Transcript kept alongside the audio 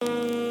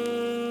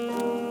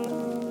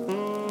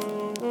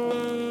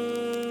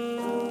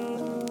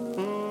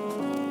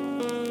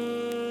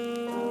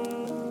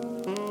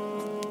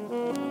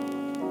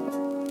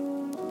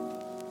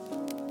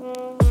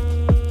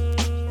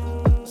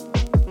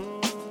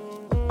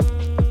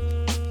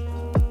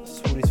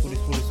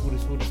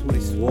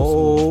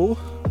Whoa.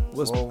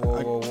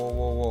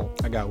 Whoa.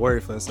 I got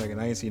worried for a second.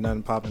 I ain't see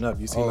nothing popping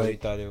up. You see, You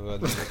thought it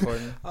was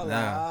recording?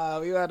 Nah,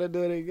 we gotta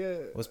do it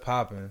again. What's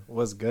popping?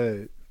 What's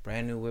good?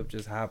 Brand new whip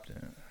just hopped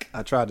in.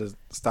 I tried to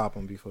stop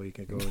him before he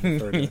could go any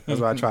further.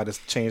 That's why I tried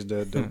to change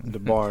the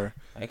bar.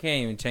 I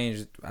can't even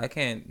change. I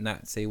can't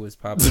not say what's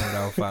popping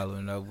without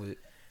following up with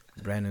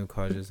brand new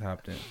car just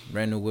hopped in.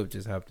 Brand new whip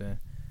just hopped in.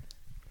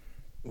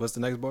 What's the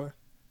next bar?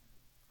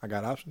 I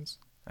got options.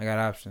 I got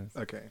options.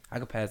 Okay. I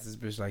could pass this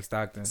bitch like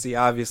Stockton. See,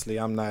 obviously,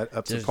 I'm not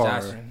up to Just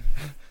par. joshing.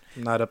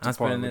 I'm not up to I'm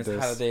par spending with this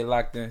this. holiday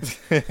locked in.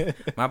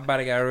 My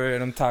body got rid of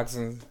them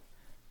toxins.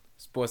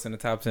 Sports in the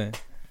top 10.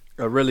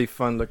 A really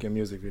fun looking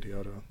music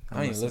video though. I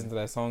don't even listen to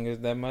that song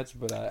that much,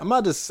 but I'm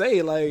about to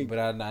say like,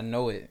 I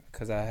know it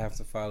because I have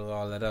to follow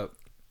all that up.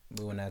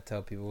 But when I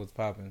tell people what's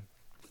popping,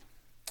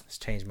 it's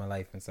changed my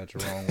life in such a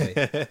wrong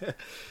way.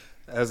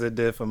 as it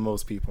did for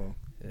most people.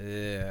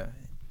 Yeah.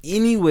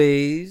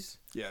 Anyways,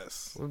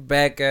 Yes. we're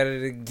back at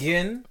it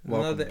again.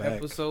 Welcome Another back.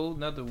 episode,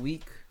 another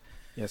week,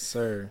 Yes,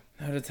 sir.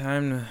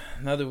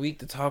 another week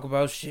to talk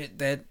about shit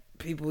that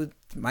people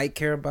might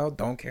care about,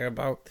 don't care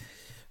about,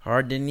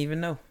 or didn't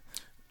even know.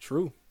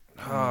 True.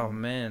 Oh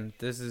man,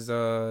 this is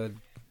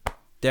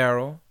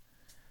Daryl.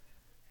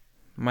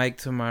 Mike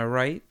to my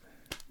right,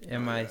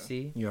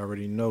 MIC. You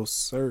already know,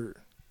 sir.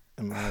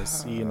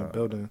 MIC in the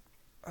building.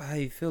 How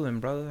you feeling,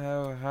 brother?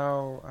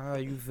 How are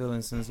you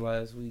feeling since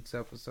last week's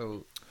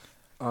episode?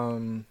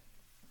 Man,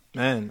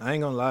 I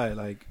ain't gonna lie.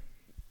 Like,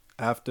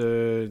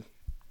 after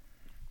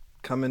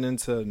coming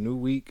into a new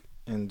week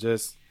and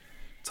just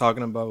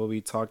talking about what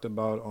we talked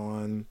about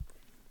on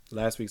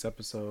last week's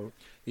episode,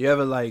 you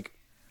ever like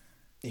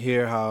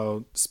hear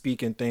how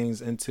speaking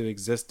things into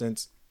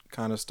existence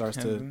kind of starts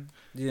to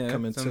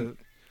come into?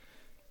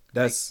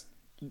 That's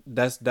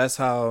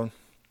how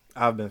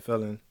I've been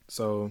feeling.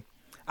 So,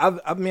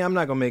 I mean, I'm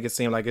not gonna make it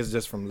seem like it's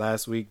just from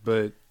last week,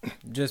 but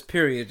just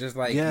period, just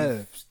like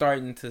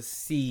starting to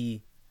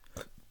see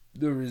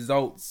the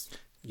results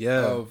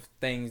of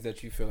things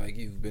that you feel like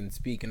you've been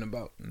speaking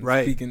about,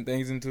 right? Speaking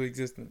things into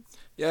existence.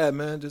 Yeah,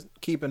 man, just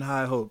keeping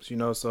high hopes, you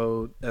know.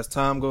 So as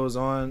time goes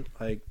on,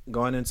 like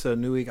going into a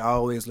new week, I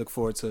always look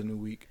forward to a new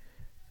week,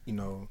 you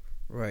know.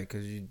 Right,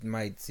 because you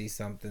might see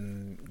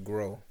something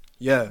grow.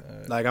 Yeah,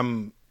 like I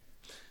don't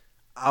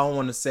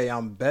want to say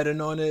I'm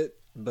betting on it,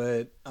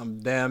 but I'm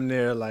damn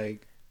near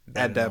like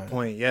at that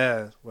point,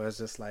 where it's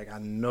just like I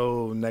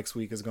know next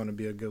week is going to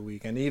be a good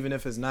week. And even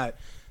if it's not,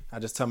 I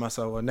just tell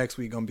myself, well, next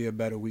week going to be a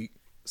better week.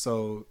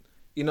 So,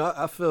 you know,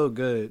 I feel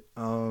good.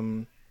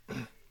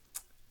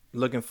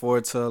 Looking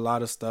forward to a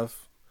lot of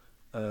stuff.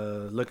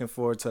 Looking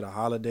forward to the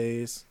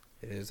holidays.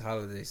 It is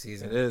holiday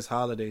season. It is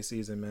holiday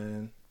season,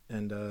 man.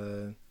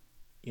 And,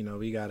 you know,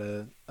 we got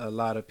a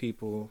lot of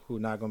people who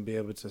not going to be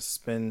able to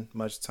spend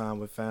much time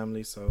with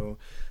family. So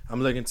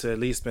I'm looking to at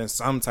least spend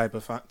some type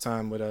of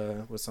time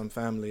with some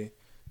family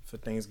for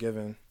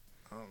Thanksgiving.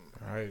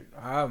 Right.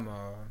 I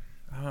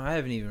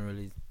haven't even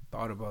really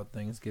thought about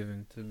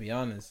Thanksgiving, to be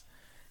honest.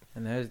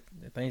 And there's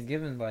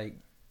Thanksgiving like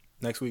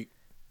next week.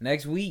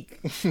 Yeah.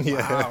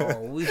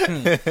 Wow.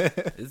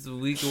 It's a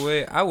week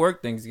away. I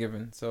work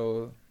Thanksgiving,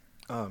 so.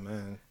 Oh,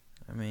 man.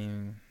 I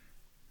mean,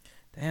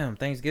 damn,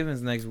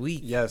 Thanksgiving's next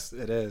week. Yes,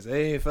 it is. It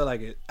didn't feel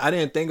like it. I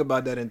didn't think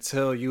about that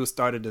until you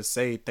started to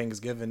say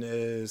Thanksgiving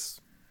is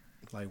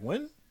like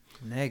when?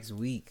 Next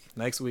week.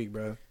 Next week,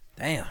 bro.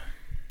 Damn.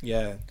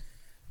 Yeah.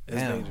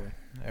 It's danger.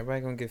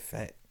 Everybody gonna get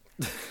fat.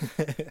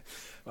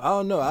 I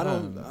don't know. I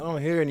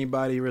don't hear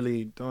anybody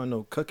really doing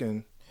no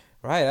cooking.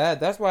 Right.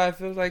 That's why it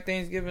feels like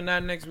Thanksgiving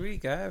not next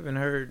week. I haven't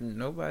heard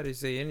nobody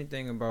say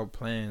anything about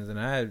plans, and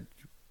I've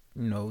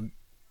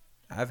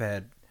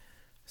had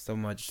so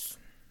much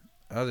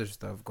other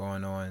stuff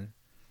going on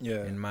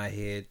in my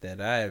head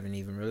that I haven't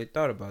even really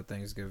thought about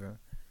Thanksgiving,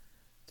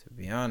 to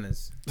be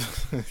honest.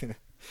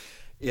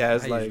 Yeah,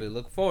 it's I usually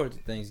look forward to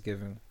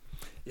Thanksgiving.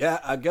 Yeah,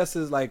 I guess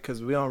it's like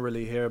because we don't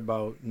really hear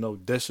about no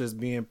dishes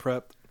being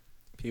prepped.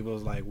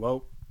 People's like,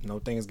 well, no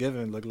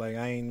Thanksgiving. Look like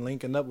I ain't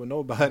linking up with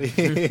nobody.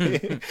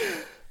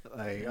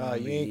 Like,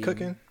 you ain't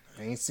cooking?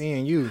 I ain't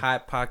seeing you.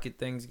 Hot pocket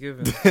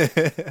Thanksgiving.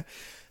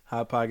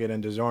 Hot pocket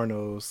and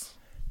DiGiorno's.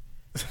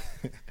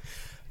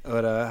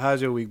 But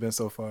how's your week been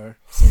so far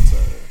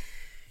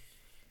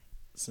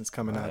since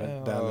coming out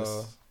of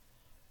Dallas?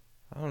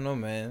 I don't know,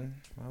 man.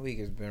 My week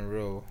has been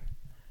real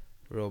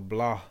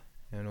blah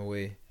in a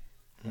way,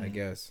 I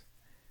guess.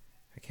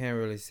 I can't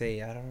really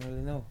say. I don't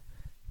really know.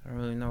 I don't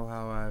really know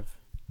how I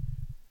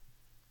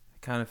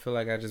kind of feel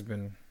like I've just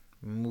been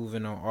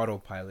moving on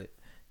autopilot,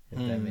 if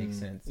that makes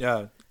sense.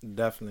 Yeah,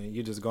 definitely.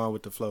 You're just going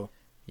with the flow.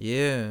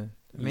 Yeah.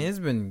 I mean, it's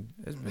been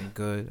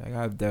good. Like,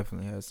 I've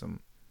definitely had some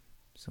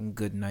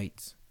good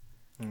nights.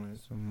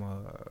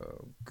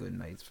 Some good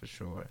nights for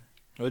sure.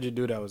 What'd you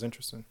do that was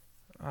interesting?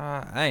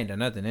 I ain't done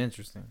nothing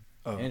interesting.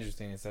 Oh.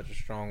 Interesting is such a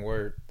strong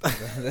word.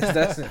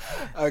 That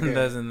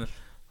doesn't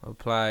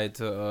apply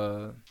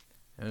to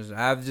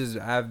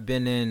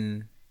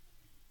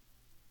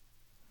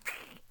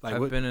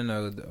I've been in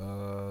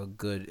a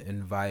good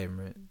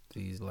environment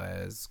these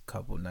last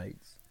couple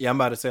nights. Yeah, I'm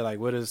about to say, like,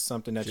 what is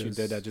something that you Just-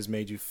 did that just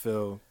made you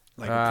feel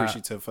like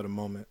appreciative for the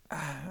moment?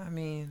 I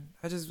mean,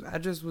 I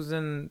just was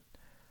in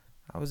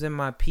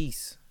my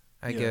peace,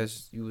 I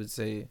guess you would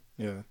say.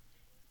 Yeah.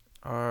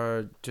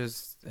 Or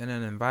just in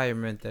an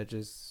environment that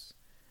just,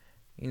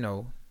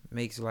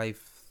 makes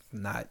life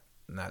not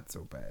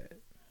so bad.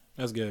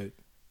 That's good.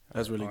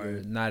 That's really or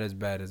good. Not as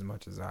bad as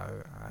much as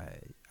however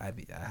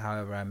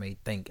I may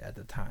think at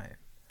the time.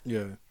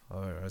 Yeah.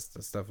 Or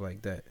stuff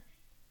like that.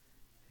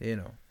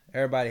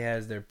 Everybody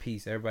has their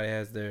piece. Everybody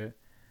has their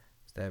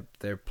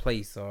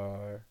place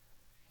or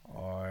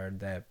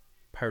that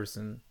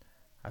person.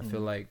 I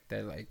feel like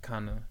that like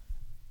kind of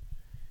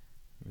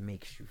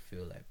makes you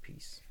feel at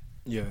peace.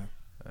 Yeah.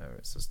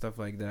 So stuff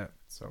like that.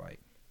 So like,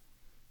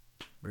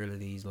 really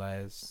these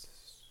last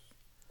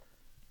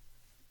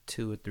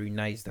 2 or 3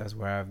 nights, that's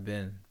where I've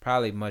been.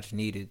 Probably much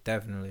needed,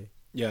 definitely.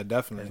 Yeah,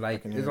 definitely.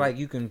 It's like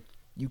you can.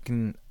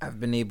 I've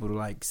been able to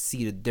like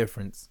see the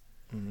difference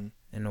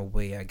in a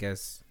way. I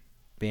guess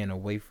being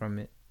away from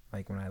it,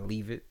 like when I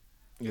leave it.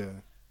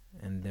 Yeah.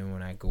 And then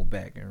when I go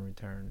back and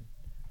return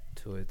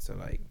to it, so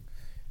like,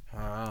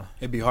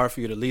 it'd be hard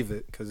for you to leave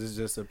it because it's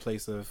just a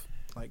place of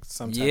like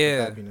some type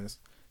of happiness.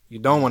 You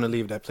don't want to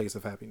leave that place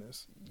of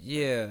happiness.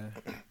 Yeah.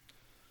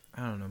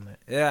 I don't know, man.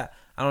 Yeah,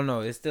 I don't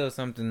know. It's still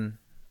something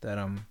that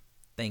I'm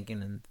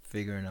thinking and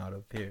figuring out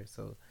up here.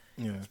 So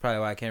that's probably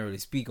why I can't really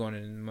speak on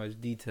it in much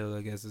detail,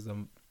 I guess, as I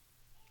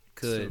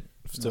could.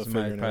 Still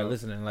somebody probably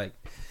listening like,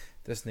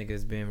 this nigga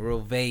is being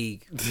real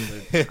vague.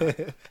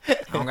 I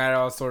don't got it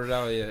all sorted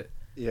out yet.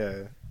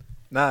 Yeah.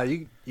 Nah,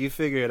 you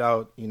figure it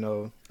out,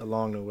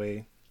 along the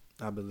way,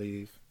 I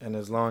believe. And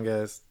as long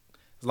as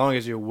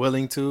you're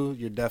willing to,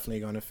 you're definitely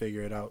going to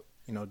figure it out.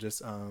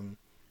 Just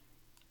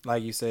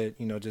like you said,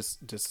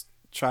 just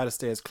try to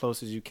stay as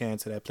close as you can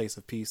to that place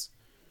of peace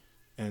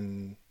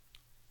and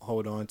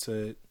hold on to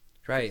it.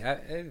 Right.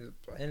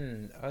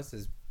 And us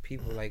as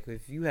people, like,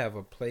 if you have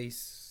a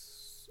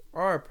place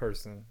or a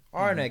person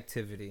or an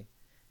activity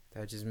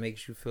that just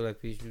makes you feel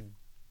at peace, you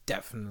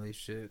definitely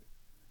should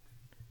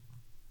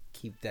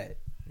keep that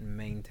and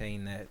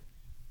maintain that.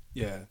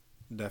 Yeah,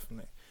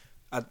 definitely.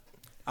 I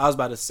was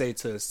about to say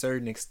to a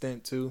certain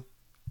extent too,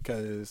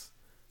 because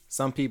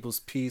some people's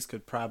peace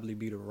could probably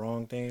be the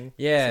wrong thing.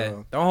 Yeah,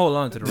 so. Don't hold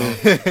on to the wrong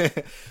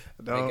thing.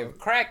 Like if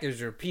crack is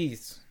your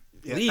peace,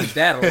 leave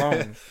that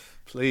alone.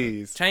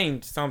 Please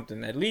change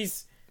something. At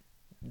least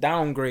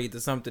downgrade to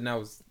something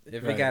else.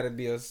 If it got to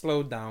be a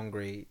slow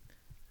downgrade,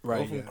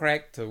 go from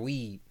crack to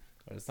weed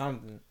or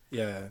something.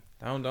 Yeah.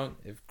 Don't.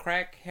 If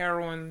crack,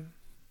 heroin,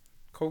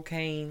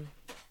 cocaine,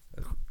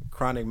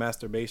 chronic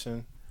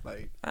masturbation.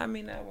 Like, I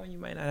mean, that one you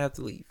might not have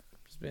to leave.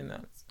 Just being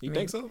honest. You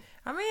think so?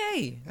 I mean,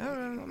 hey,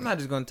 I'm not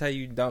just gonna tell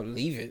you don't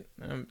leave it.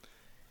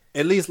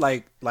 At least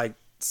like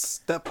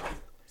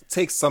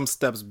take some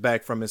steps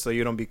back from it so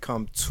you don't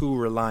become too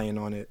reliant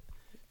on it.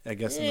 I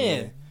guess.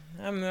 Yeah,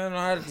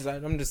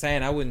 I'm just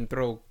saying I wouldn't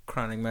throw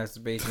chronic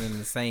masturbation in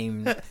the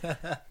same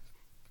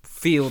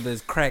field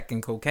as crack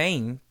and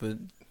cocaine, but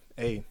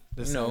hey,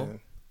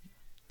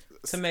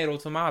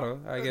 tomato,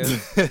 I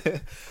guess.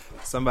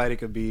 Somebody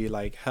could be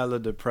like hella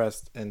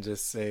depressed and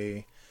just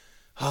say,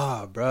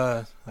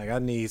 bruh, like I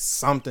need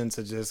something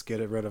to just get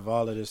rid of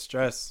all of this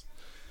stress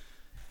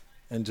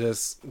and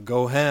just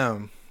go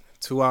ham.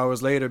 2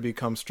 hours later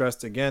become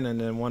stressed again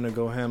and then want to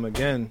go ham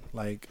again.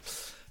 Like,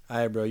 all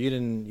right, bro, you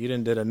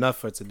didn't did enough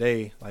for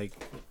today. Like,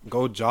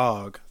 go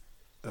jog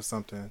or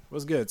something.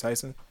 What's good,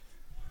 Tyson?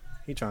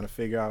 He trying to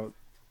figure out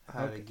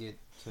how to get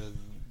to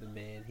the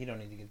bed. He don't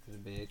need to get to the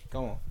bed.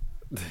 Go on.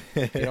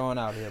 Get on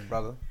out here,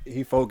 brother.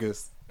 He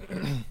focused.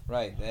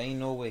 Right. There ain't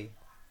no way.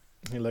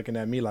 He looking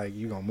at me like,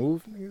 you gonna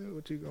move? Nigga,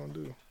 what you gonna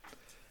do?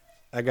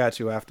 I got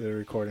you after the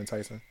recording,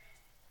 Tyson.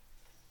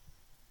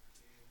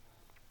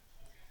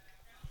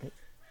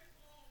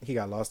 He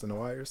got lost in the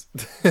wires.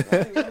 I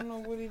don't know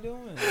what he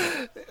doing.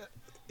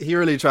 He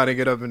really trying to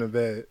get up in the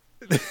bed.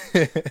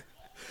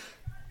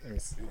 Let me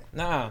see.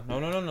 No.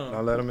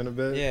 Don't let him in the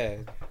bed? Yeah.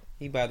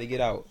 He about to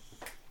get out.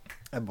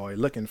 That boy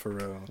looking for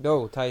real.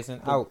 Go,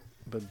 Tyson, out.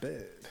 But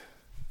bed.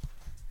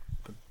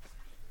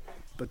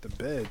 But the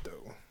bed,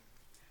 though.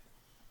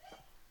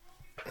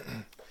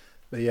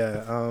 But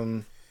yeah,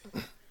 I'm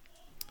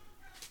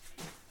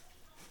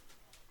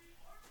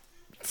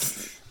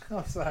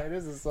sorry,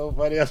 this is so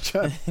funny. I'm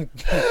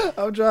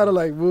trying to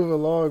like move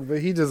along, but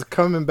he just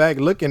coming back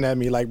looking at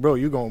me like, bro,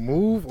 you gonna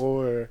move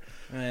or?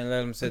 Man,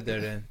 let him sit there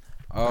then.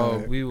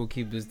 Right. We will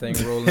keep this thing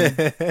rolling.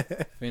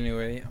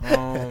 Anyway,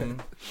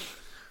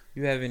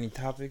 you have any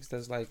topics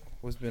that's like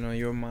what's been on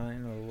your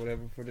mind or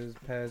whatever for this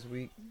past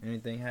week?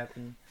 Anything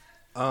happened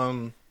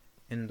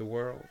in the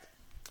world?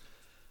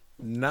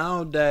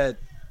 Now that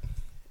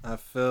I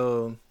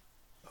feel,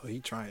 he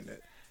trying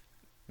it.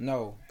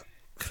 No.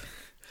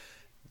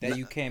 That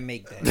you can't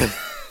make that.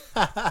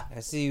 I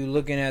see you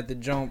looking at the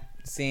jump,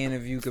 seeing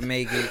if you can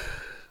make it.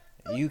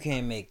 You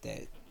can't make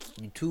that.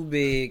 You too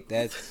big.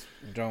 That's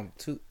jump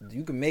too.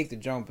 You can make the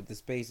jump, but the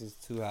space is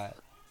too high.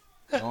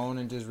 Go on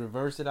and just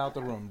reverse it out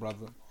the room,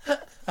 brother.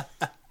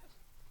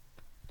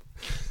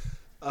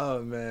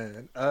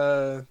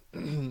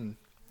 man.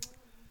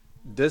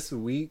 This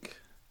week,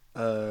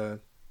 uh,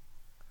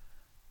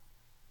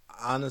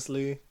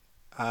 honestly,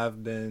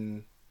 I've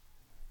been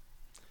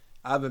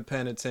I've been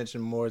paying attention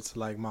more to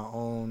like my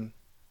own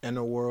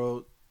inner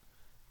world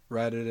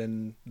rather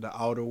than the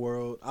outer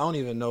world. I don't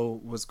even know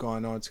what's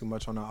going on too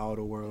much on the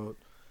outer world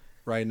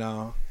right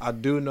now. I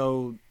do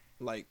know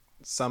like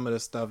some of the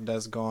stuff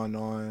that's going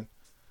on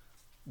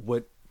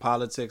with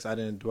politics. I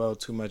didn't dwell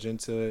too much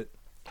into it,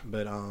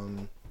 but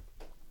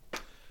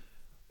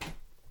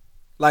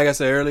like I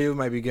said earlier, we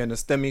might be getting a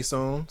stimmy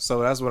soon,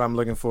 so that's what I'm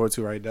looking forward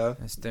to right now.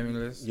 A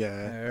stimulus.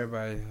 Yeah,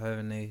 Everybody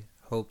having their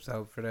hopes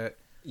out for that.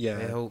 yeah.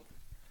 They hope.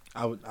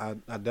 I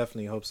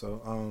definitely hope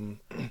so.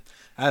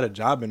 I had a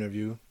job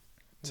interview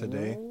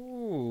today.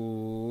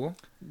 Ooh.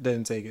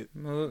 Didn't take it.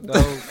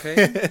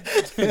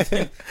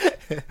 Okay.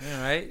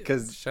 All right.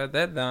 Cause Shut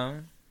that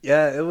down.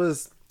 yeah, it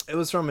was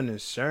from an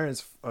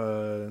insurance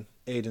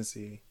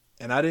agency,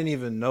 and I didn't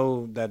even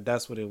know that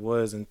that's what it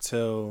was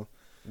until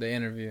The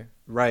interview.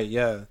 right.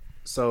 Yeah.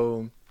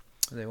 So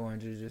They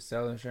wanted you to just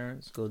sell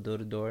insurance, go door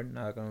to door,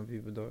 knock on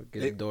people's door, get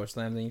the door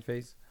slammed in your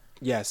face.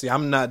 yeah, see,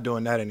 I'm not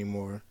doing that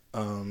anymore.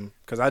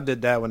 Cause I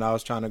did that when I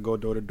was trying to go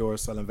door to door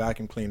selling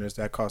vacuum cleaners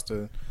that cost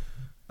a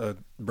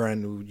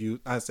brand new.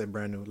 I said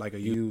brand new, like a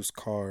used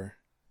car.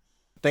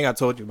 I think I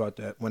told you about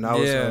that when I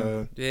was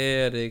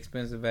the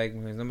expensive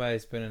vacuum cleaner.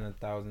 Somebody's spending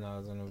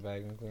 $1,000 on a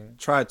vacuum cleaner.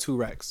 tried 2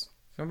 racks.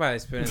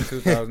 Somebody's spending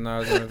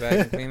 $2,000 on a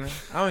vacuum cleaner.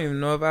 I don't even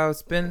know if I would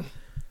spend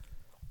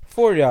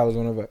 $40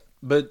 on a vacuum.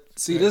 But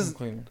see,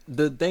 cleaner.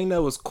 The thing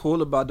that was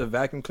cool about the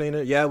vacuum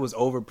cleaner. Yeah, it was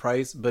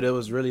overpriced, but it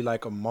was really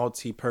like a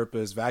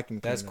multi-purpose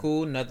vacuum cleaner. That's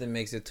cool. Nothing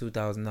makes it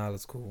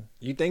 $2,000 cool.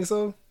 You think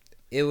so?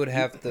 It would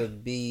have to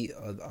be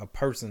a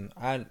person,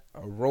 a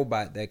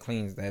robot that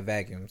cleans, that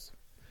vacuums.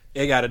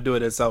 It got to do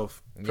it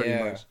itself,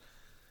 pretty much.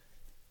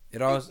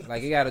 It also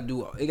it got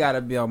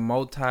to be a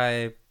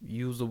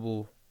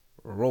multi-usable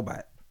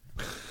robot,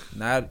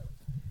 not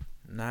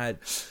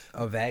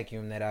a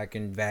vacuum that I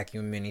can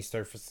vacuum many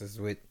surfaces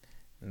with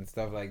and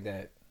stuff like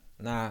that.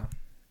 Nah,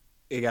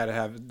 It got to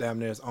have damn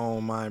near its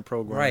own mind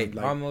program. right?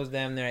 Like, Almost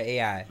damn near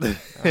AI,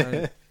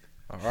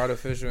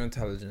 artificial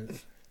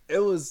intelligence. It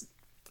was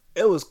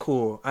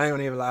cool. I ain't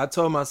gonna even lie. I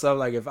told myself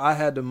like if I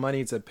had the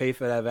money to pay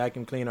for that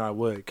vacuum cleaner, I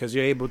would, because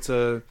you're able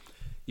to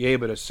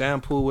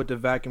shampoo with the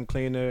vacuum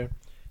cleaner.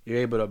 You're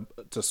able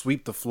to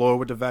sweep the floor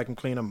with the vacuum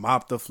cleaner,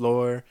 mop the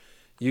floor.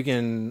 You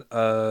can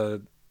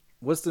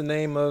what's the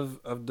name of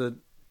the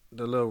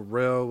little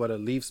rail where the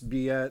leaves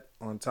be at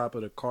on top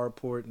of the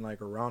carport and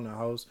like around the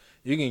house?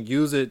 You can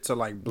use it to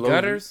like blow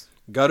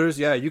gutters.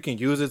 Yeah, you can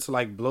use it to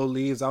like blow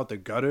leaves out the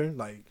gutter.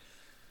 Like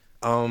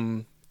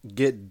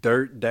get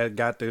dirt that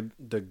got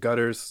the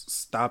gutters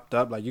stopped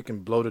up. Like you can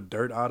blow the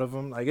dirt out of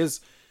them. Like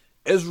it's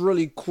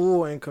really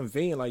cool and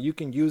convenient. Like you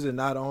can use it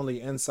not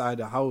only inside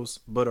the house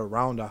but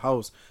around the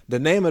house. The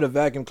name of the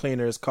vacuum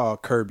cleaner is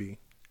called Kirby.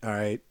 All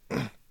right,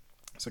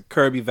 it's a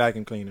Kirby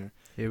vacuum cleaner.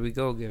 Here we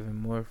go, giving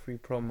more free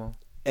promo.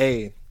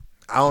 Hey,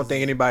 I don't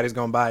think anybody's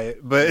gonna buy it,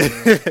 but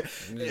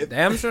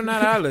damn sure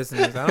not our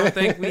listeners. I don't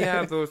think we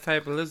have those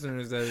type of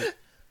listeners that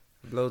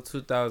blow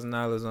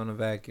 $2,000 on a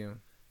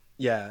vacuum.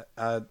 Yeah,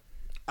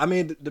 I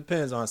mean, it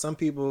depends on some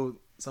people.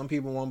 Some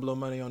people won't blow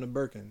money on a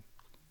Birkin.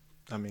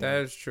 I mean,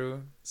 that is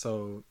true.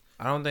 So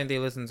I don't think they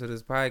listen to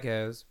this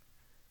podcast.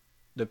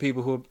 The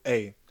people who,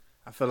 I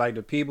feel like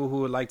the people who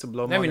would like to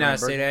blow money. Let me not on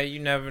say that. You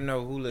never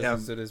know who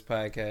listens to this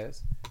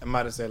podcast. I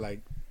might have said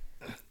like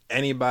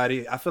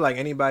anybody. I feel like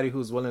anybody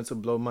who's willing to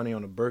blow money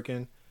on a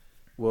Birkin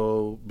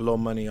will blow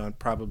money on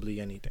probably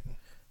anything.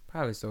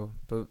 Probably so,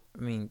 but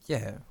I mean,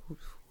 yeah.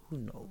 Who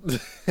knows?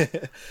 Who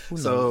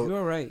knows? So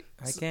you're right.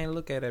 I can't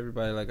look at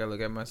everybody like I look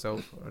at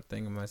myself or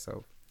think of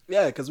myself.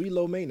 Yeah, because we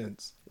low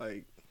maintenance.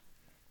 Like,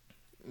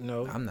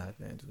 no, I'm not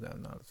paying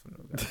 $2,000 for no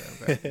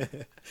goddamn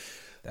vacuum.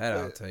 That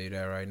I'll tell you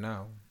that right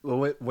now.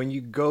 Well, when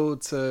you go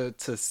to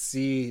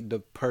see the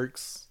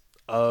perks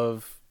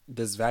of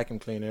this vacuum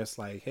cleaner, it's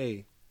like,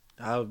 hey,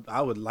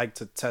 I would like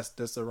to test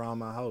this around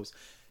my house,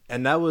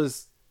 and that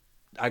was.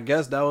 I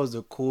guess that was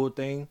the cool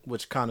thing,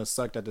 which kind of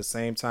sucked at the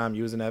same time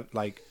using that,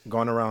 like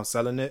going around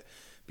selling it,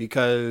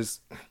 because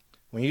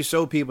when you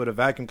show people the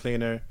vacuum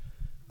cleaner,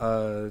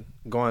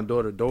 going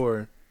door to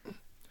door,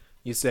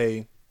 you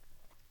say,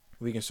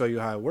 we can show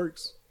you how it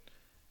works.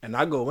 And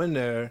I go in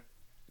there,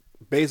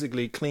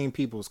 basically clean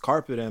people's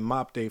carpet and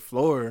mop their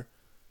floor,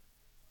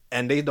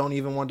 and they don't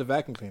even want the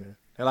vacuum cleaner.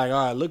 They're like,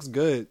 it looks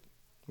good.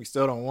 We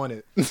still don't want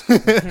it.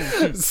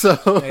 So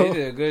hey, you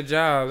did a good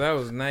job. That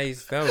was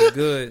nice. That was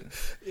good.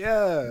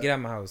 Yeah. Get out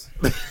of my house.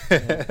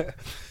 Yeah.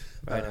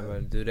 I'm not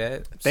going to do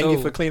that. Thank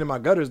you for cleaning my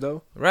gutters,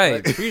 though. Right.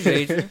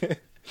 Appreciate you.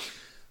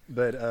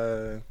 But,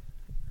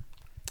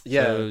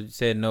 yeah. So you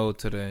said no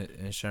to the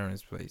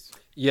insurance place.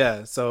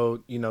 Yeah.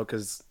 So,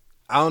 because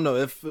I don't know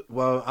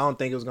I don't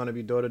think it was going to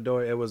be door to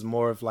door. It was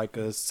more of like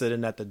a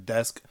sitting at the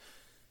desk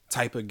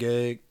type of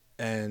gig.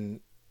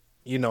 And,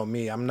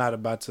 me, I'm not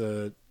about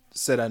to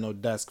sit at no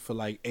desk for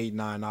like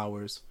 8-9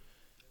 hours.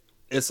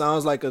 It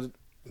sounds like a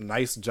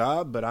nice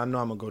job, but I know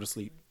I'm gonna go to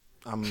sleep.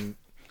 I'm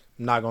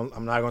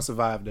I'm not gonna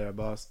survive there,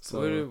 boss.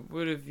 So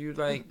what if you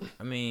like?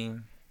 I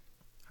mean,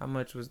 how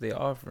much was they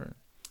offering?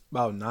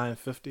 about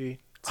 $9.50.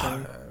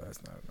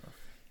 That's not enough.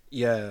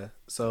 Yeah.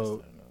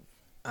 So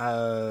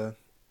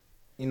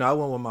you know, I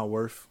went with my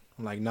worth.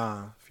 I'm like,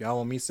 nah. If y'all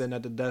want me sitting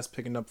at the desk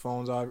picking up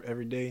phones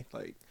every day,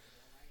 like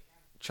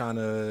trying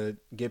to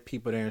get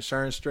people their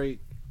insurance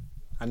straight,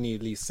 I need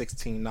at least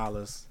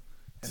 $16.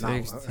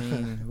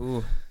 16.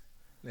 Ooh.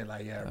 They're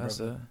like, yeah, That's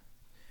brother.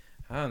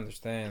 I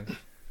understand.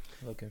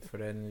 Looking for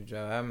that new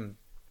job. I'm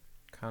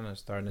kind of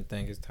starting to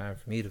think it's time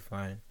for me to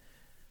find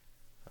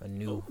a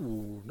new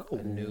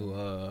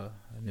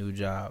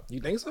job. You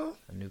think so?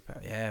 A new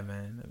yeah,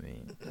 man. I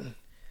mean,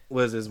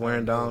 Was this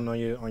wearing down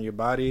on your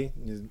body?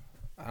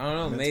 I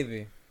don't know.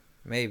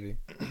 Maybe.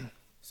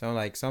 So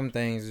like some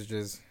things is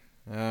just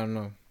I don't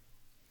know.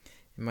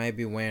 It might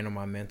be weighing on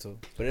my mental.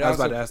 But I was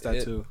about to ask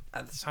that too.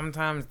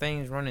 Sometimes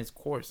things run its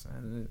course,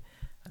 and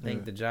I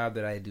think the job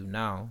that I do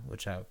now,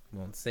 which I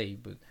won't say,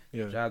 but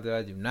the job that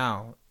I do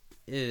now,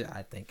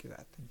 I think it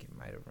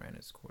might have ran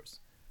its course.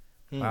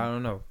 But I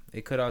don't know.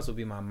 It could also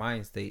be my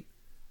mind state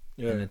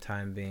in the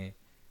time being,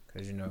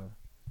 because you know,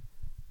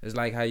 it's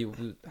like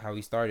how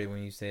we started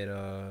when you said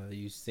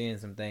you seeing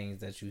some things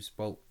that you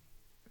spoke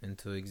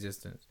into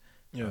existence.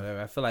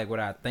 Yeah, I feel like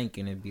without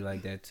thinking, it'd be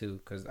like that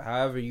too. Because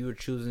however you were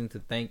choosing to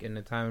think in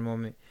the time and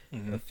moment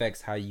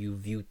affects how you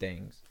view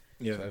things.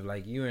 Yeah. So if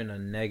like you're in a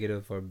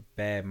negative or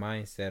bad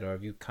mindset, or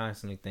if you're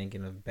constantly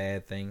thinking of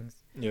bad things,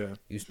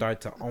 you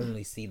start to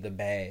only see the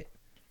bad.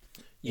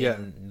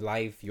 In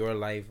life, your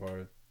life,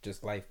 or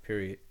just life,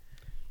 period.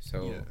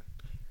 So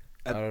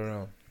I don't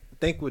know. I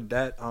think with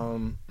that,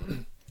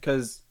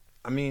 because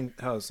I mean,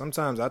 hell,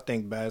 sometimes I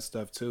think bad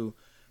stuff too,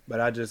 but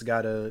I just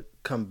gotta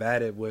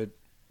combat it with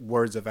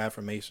words of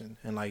affirmation,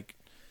 and like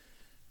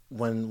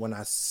when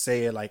I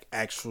say it, like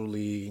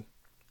actually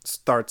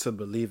start to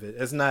believe it.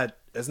 It's not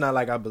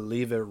like I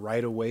believe it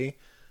right away,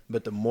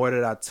 but the more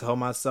that I tell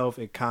myself,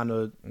 it kind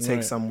of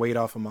takes some weight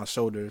off of my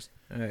shoulders.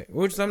 Right.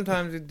 Which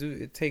sometimes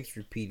it takes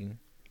repeating.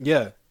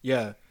 Yeah.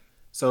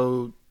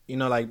 So you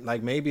know,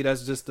 like maybe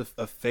that's just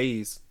a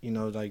phase. You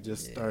know, like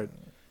just start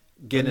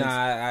getting.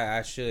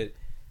 I should.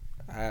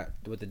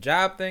 With the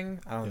job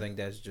thing, I don't think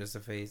that's just a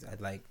phase.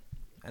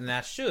 And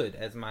I should,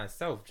 as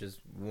myself, just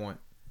want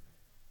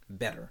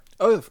better.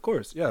 Oh, of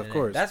course. Yeah, of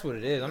course. That's what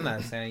it is. I'm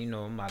not saying, you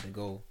know, I'm about to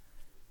go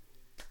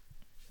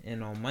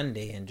in on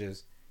Monday and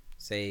just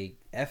say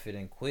F it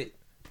and quit.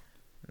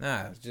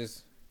 Nah, it's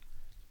just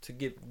to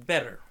get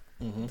better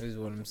is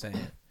what I'm saying.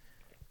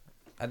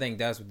 I think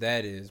that's what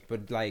that is.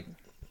 But, like,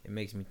 it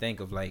makes me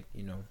think of, like,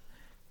 you know,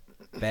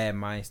 bad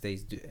mind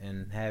states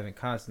and having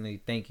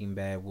constantly thinking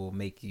bad will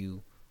make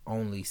you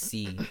only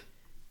see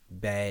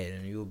bad,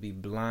 and you'll be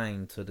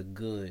blind to the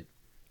good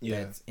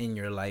that's in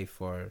your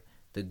life, or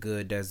the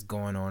good that's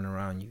going on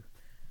around you.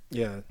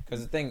 Yeah,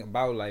 because the thing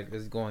about life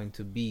is going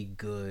to be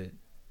good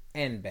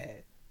and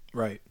bad.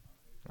 Right.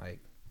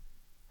 Like,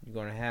 you're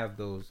gonna have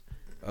those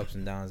ups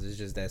and downs. It's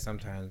just that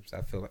sometimes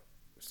I feel like,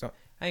 so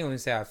I ain't gonna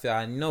say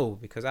I know,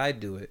 because I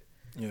do it.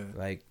 Yeah.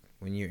 Like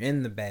when you're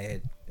in the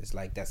bad, it's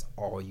like that's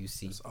all you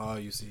see. That's all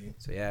you see.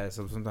 So yeah,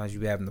 so sometimes you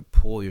be having to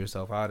pull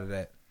yourself out of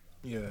that.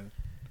 Yeah.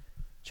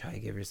 Try to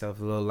give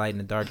yourself a little light in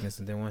the darkness,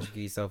 and then once you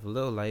give yourself a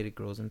little light, it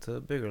grows into a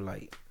bigger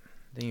light.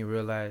 Then you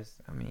realize,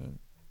 I mean,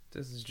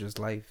 this is just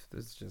life.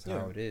 This is just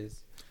how it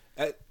is.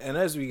 And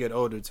as we get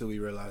older too, we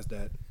realize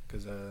that,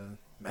 because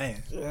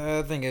man,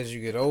 I think as you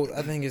get old,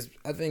 I think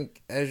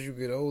as you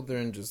get older,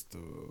 and just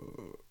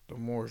the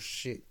more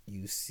shit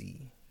you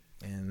see,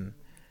 and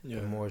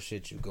the more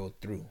shit you go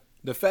through.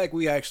 The fact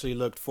we actually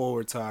looked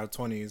forward to our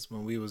 20s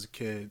when we was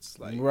kids,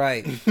 like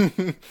right.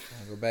 I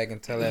go back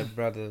and tell that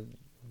brother,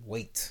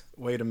 wait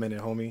a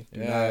minute, homie.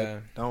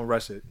 Don't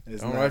rush it.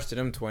 Don't rush to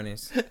them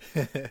 20s.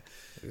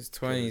 This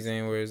 20s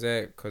ain't where it's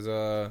at. Because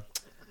I'm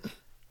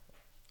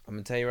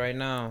going to tell you right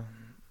now,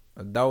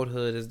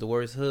 adulthood is the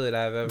worst hood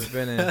I've ever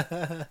been in.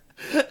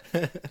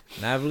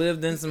 And I've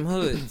lived in some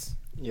hoods.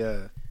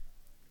 Yeah.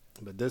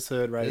 But this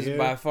hood right here. This is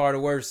by far the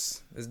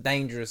worst. It's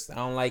dangerous. I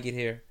don't like it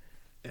here.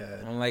 Yeah.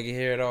 I don't like it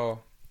here at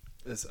all.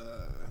 It's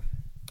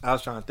I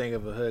was trying to think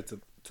of a hood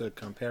to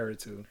compare it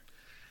to.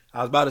 I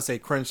was about to say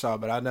Crenshaw,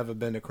 but I've never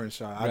been to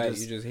Crenshaw. You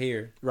just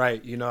hear.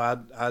 Right, you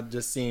know, I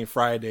just seen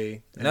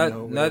Friday.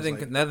 Nothing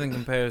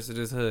compares to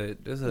this hood.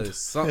 This hood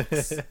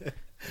sucks.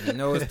 You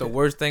know what's the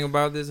worst thing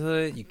about this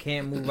hood? You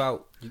can't move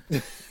out.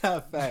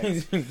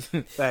 Facts.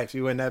 Facts.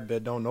 You in that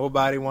bed. Don't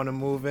nobody want to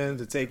move in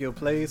to take your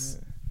place.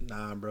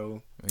 Nah,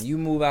 bro. When you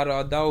move out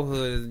of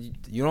adulthood,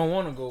 you don't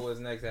want to go what's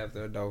next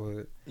after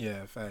adulthood.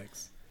 Yeah,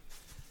 facts.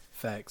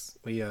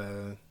 We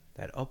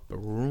that upper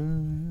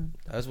room.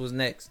 That's what's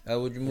next. That's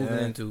what you're moving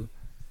into.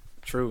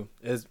 True.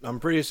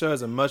 I'm pretty sure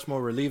it's a much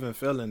more relieving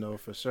feeling though,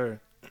 for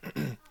sure.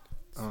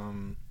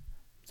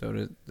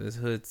 So this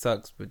hood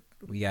sucks, but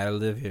we gotta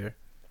live here.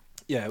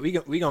 Yeah, we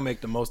gonna make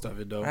the most of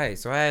it though. Right.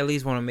 So I at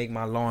least want to make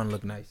my lawn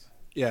look nice.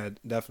 Yeah,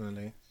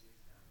 definitely.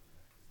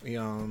 We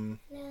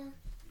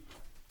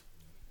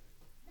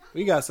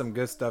got some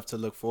good stuff to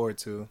look forward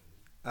to.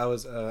 I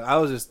was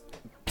just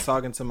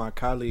talking to my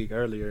colleague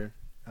earlier,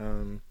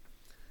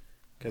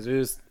 because it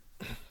was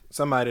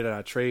somebody that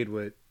I trade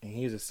with, and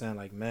he was just saying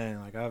like, man,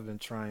 like I've been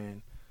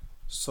trying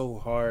so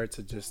hard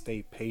to just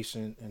stay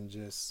patient and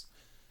just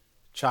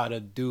try to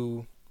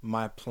do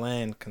my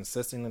plan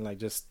consistently, like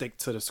just stick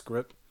to the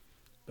script.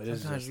 But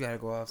sometimes you gotta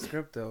go off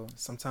script though.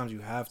 Sometimes you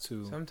have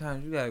to.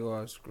 Sometimes you gotta go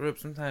off script.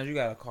 Sometimes you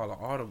gotta call an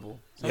audible.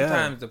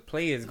 Sometimes the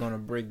player is gonna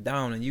break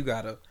down and you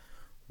gotta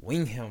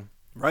wing him.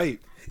 Right.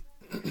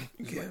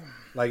 Yeah.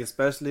 Like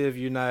especially if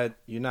you're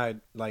not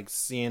like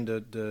seeing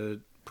the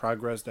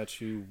progress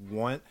that you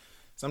want.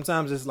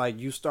 Sometimes it's like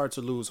you start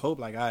to lose hope.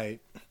 Like I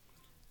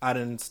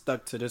done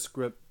stuck to this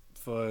script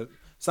for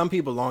some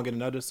people longer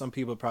than others. Some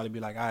people probably be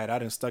like, all right, I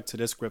done stuck to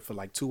this script for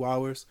like 2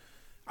 hours.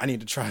 I need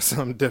to try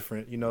something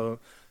different. You know,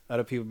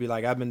 other people be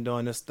like, I've been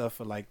doing this stuff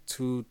for like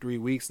 2-3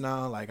 weeks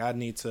now. Like I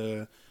need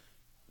to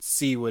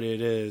see what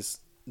it is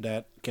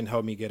that can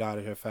help me get out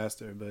of here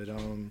faster. But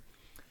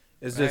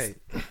it's just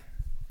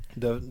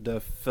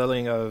the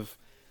feeling of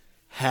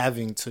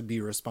having to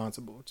be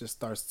responsible just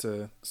starts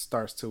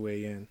to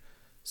weigh in.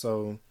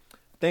 So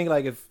I think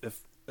like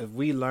if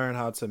we learn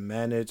how to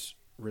manage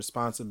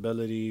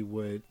responsibility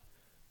with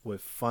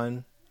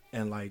fun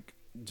and like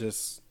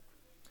just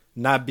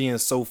not being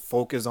so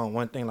focused on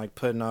one thing, like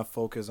putting our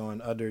focus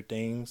on other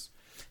things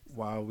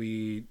while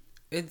we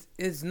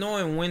it's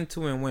knowing when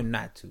to and when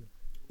not to.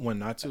 When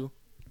not to?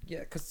 Yeah,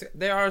 because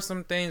there are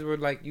some things where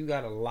like you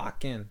gotta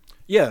lock in.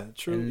 Yeah,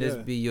 true. And this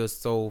be your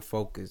sole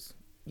focus.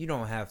 You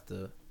don't have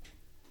to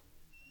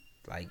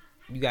like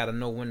you gotta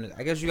know when to,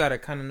 I guess you gotta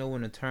kind of know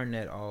when to turn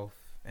that off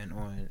and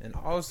on. And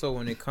also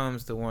when it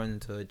comes to wanting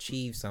to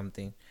achieve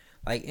something,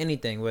 like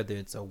anything, whether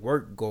it's a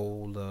work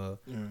goal,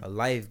 a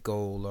life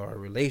goal, or a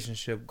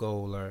relationship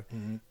goal, or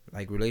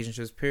like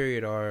relationships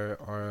period,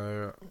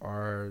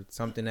 or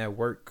something at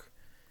work.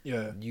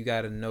 Yeah, you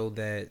gotta know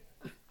that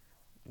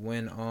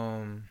when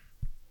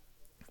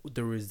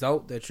the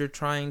result that you're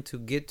trying to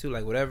get to,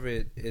 like whatever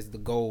it is the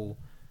goal,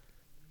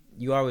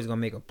 you always gonna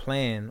make a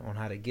plan on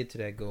how to get to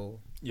that goal.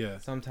 Yeah.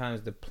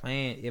 Sometimes the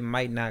plan, it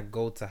might not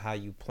go to how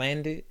you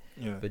planned it.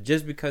 Yeah. But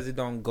just because it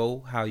don't go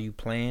how you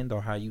planned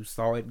or how you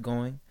saw it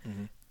going,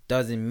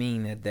 doesn't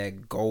mean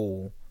that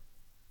goal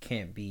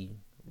can't be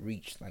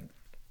reached. Like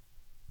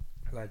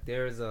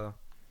there's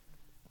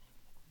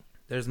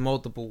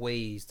multiple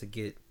ways to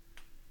get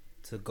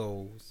to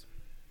goals.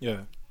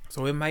 Yeah.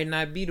 So it might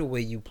not be the way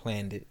you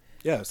planned it.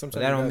 Yeah. Sometimes but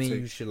that don't mean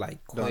you should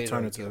like quit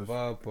or give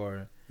up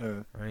or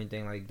or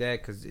anything like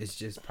that, because it's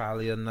just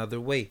probably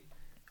another way.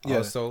 Yeah.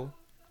 Also,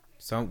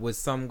 with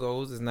some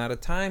goals, it's not a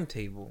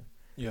timetable.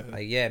 Yeah.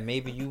 Like, yeah,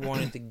 maybe you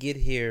wanted to get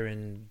here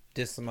in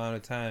this amount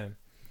of time,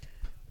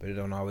 but it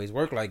don't always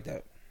work like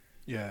that.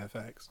 Yeah,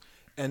 facts.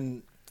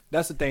 And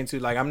that's the thing too.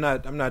 Like, I'm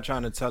not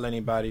trying to tell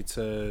anybody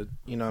to,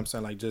 you know what I'm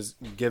saying, like just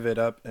give it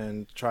up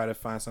and try to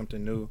find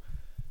something new.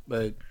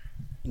 But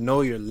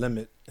know your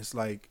limit. It's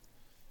like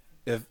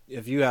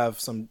if you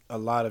have a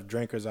lot of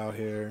drinkers out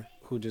here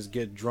who just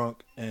get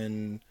drunk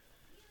and,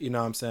 you know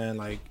what I'm saying,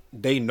 like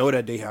they know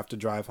that they have to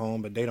drive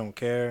home, but they don't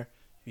care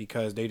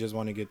because they just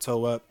want to get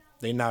toe up.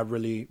 They're not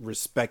really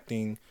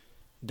respecting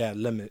that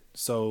limit.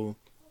 So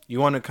you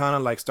want to kind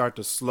of like start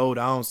to slow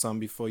down some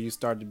before you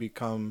start to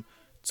become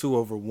too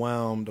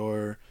overwhelmed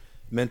or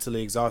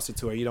mentally exhausted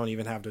to where you don't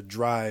even have the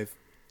drive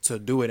to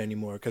do it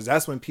anymore. Because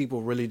that's when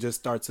people really just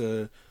start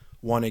to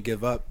want to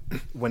give up,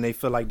 when they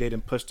feel like they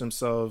didn't push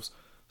themselves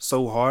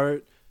so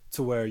hard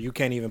to where you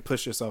can't even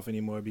push yourself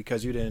anymore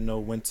because you didn't know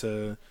when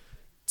to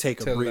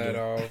take a breather. To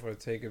let off or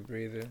take a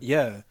breather.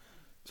 Yeah.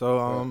 So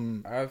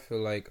I feel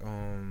like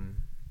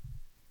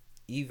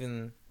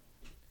even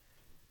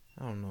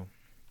I don't know,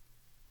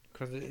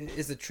 cause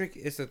it's a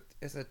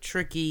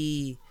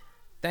tricky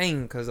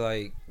thing, cause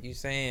like you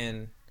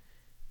saying,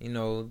 you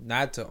know,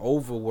 not to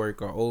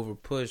overwork or over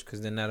push,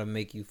 cause then that'll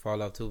make you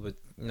fall off too. But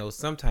you know,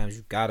 sometimes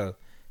you gotta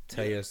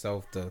tell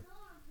yourself to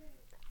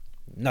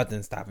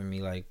nothing's stopping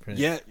me, like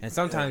and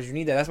sometimes you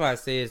need that. That's why I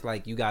say it's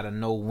like you gotta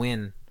know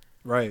when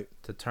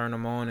to turn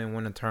them on and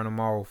when to turn them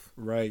off.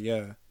 Right.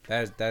 Yeah.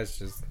 That's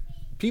just.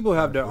 People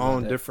have their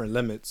own different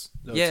limits,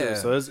 though, too.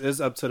 So it's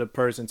up to the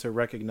person to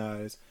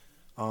recognize,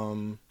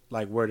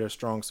 like where their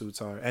strong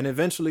suits are, and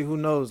eventually, who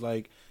knows,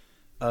 like,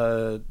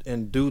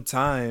 in due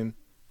time,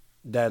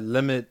 that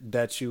limit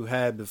that you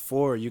had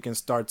before, you can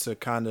start to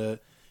kind of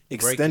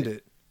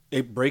extend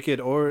break it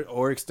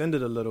or extend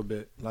it a little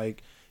bit.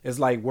 Like it's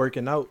like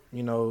working out.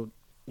 You know,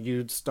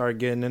 you start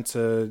getting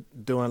into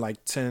doing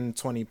like 10,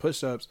 20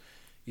 push-ups.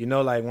 You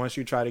know, like once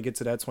you try to get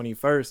to that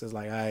 21st, it's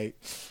like I'm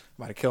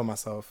about to kill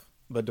myself.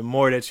 But the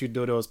more that you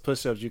do those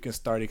push-ups, you can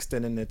start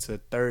extending it to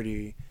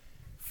 30,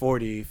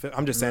 40.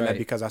 I'm just saying that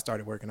because I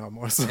started working out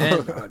more. So.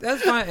 And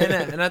that's fine.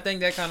 And I think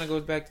that kind of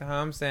goes back to how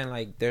I'm saying,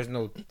 like, there's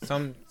no...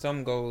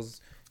 Some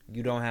goals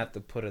you don't have to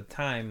put a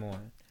time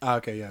on.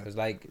 Okay, yeah. Because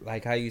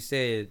like how you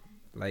said,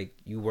 like,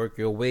 you work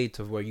your way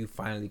to where you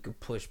finally could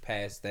push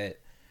past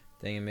that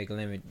thing and make a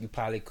limit. You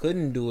probably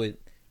couldn't do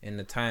it in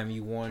the time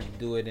you wanted to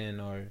do it in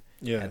or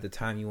at the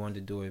time you wanted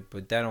to do it.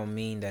 But that don't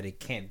mean that it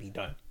can't be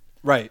done.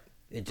 Right.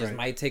 It just Right.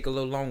 might take a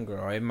little longer,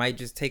 or it might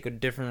just take a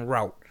different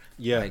route.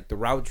 Yeah. Like the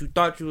route you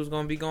thought you was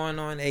gonna be going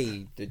on,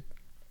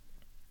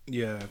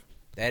 Yeah.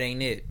 that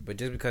ain't it. But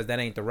just because that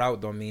ain't the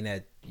route, don't mean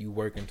that you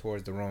working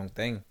towards the wrong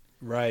thing.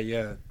 Right.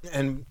 Yeah.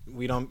 And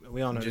we don't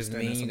It just understand.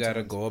 mean you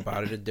gotta sometimes. go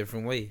about it a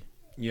different way.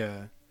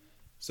 Yeah.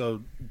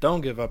 So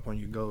don't give up on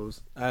your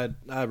goals. I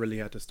really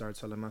had to start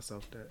telling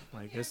myself that.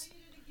 Like it's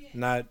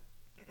not.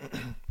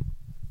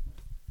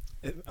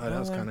 That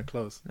was kind of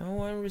close. No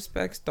one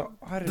respects the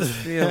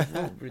artistry of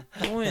what we're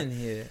doing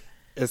here.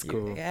 It's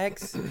cool. You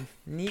ask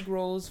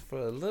Negroes for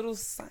a little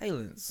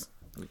silence.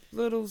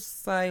 Little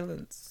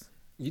silence.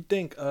 You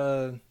think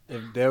if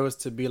there was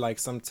to be like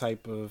some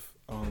type of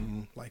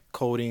like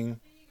coding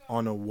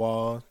on a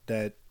wall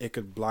that it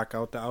could block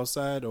out the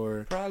outside,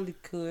 or Probably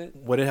could.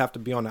 would it have to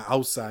be on the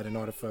outside in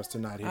order for us to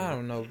not hear? I it?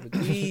 don't know, but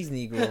these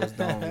Negroes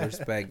don't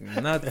respect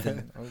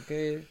nothing,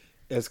 okay?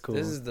 It's cool.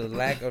 This is the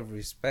lack of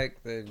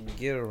respect that we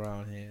get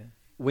around here.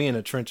 We in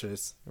the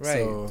trenches,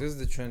 Right. So, This is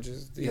the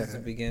trenches. These Yeah. are the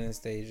beginning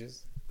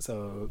stages.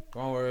 so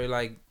Don't worry,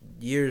 like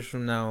years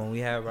from now when we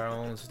have our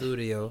own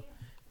studio,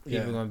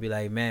 people are gonna be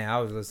like, man, I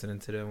was listening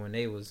to them when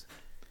they was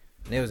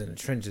in the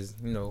trenches,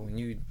 you know, when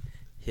you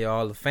hear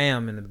all the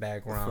fam in the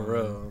background. for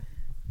real.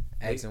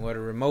 Asking where the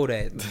remote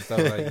at and stuff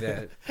like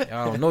that.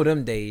 Y'all don't know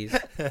them days.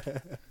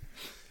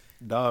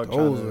 Dog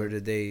Those were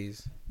the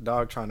days.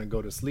 dog trying to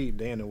go to sleep.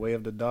 They in the way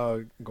of the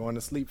dog going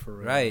to sleep for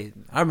real. Right.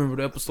 I remember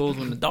the episodes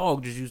when the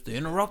dog just used to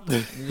interrupt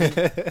them.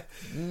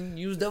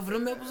 You was there for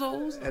them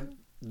episodes?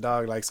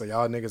 Dog like, so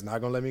y'all niggas not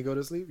gonna let me go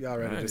to sleep? Y'all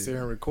ready to Right. sit here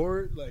and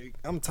record? Like,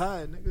 I'm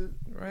tired, nigga.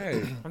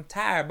 Right. I'm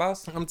tired,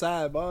 boss. I'm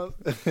tired, boss.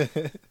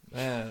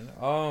 Man,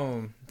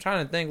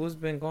 trying to think what's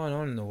been going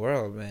on in the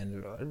world,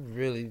 man. I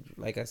really,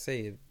 like I say,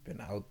 it's been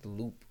out the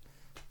loop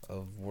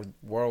of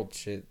world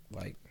shit,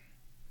 like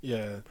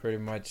Yeah. pretty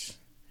much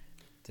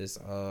this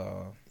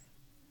probably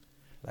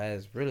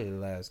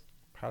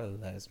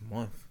last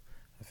month.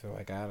 I feel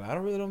like I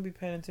don't be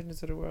paying attention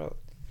to the world,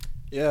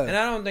 Yeah. and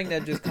I don't think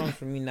that just comes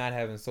from me not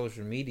having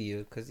social media,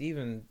 because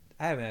even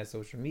I haven't had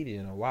social media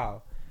in a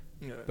while,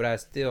 Yeah. but I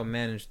still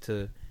managed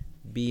to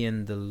be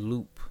in the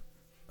loop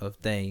of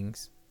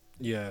things.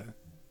 Yeah.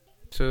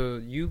 So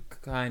you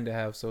kind of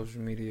have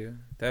social media,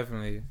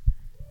 definitely.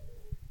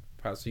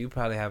 So you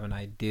probably have an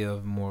idea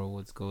of more of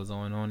what goes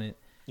on it,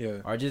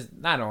 Yeah. or just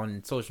not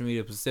on social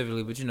media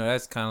specifically, but you know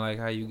that's kind of like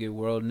how you get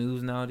world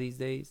news now these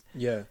days.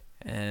 Yeah.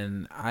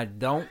 And I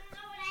don't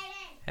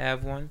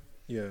have one.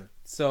 Yeah.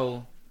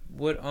 So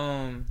what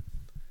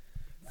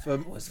For,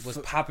 what's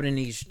popping in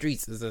these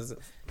streets? Is what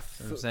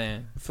I'm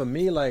saying. for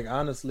me, like,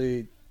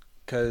 honestly,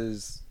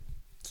 because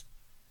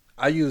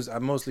I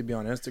mostly be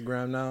on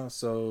Instagram now,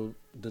 so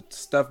the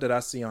stuff that I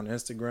see on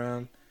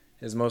Instagram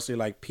is mostly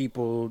like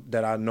people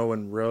that I know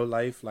in real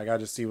life. Like, I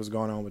just see what's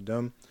going on with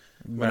them.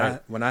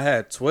 When I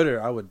had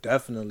Twitter, I would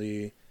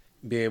definitely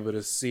be able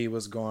to see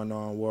what's going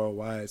on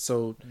worldwide.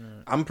 So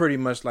I'm pretty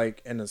much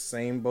like in the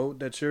same boat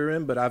that you're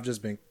in, but I've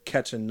just been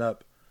catching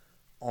up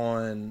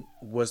on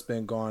what's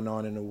been going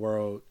on in the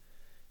world,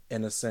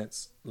 in a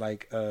sense,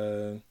 like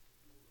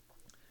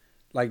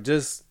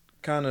just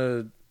kind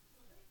of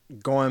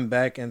going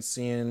back and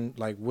seeing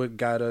like what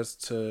got us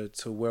to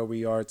where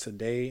we are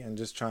today, and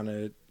just trying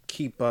to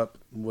keep up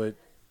with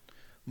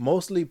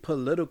mostly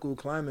political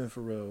climate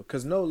for real.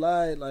 Cause no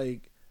lie,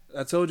 like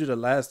I told you the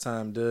last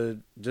time,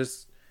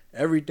 just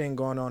everything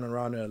going on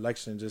around the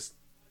election just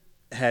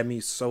had me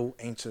so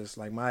anxious.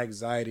 Like my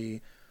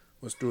anxiety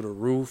was through the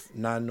roof,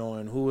 not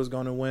knowing who was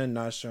going to win,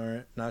 not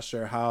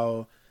sure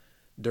how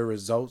the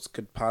results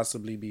could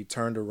possibly be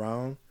turned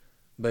around.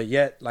 But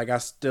yet, like, I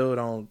still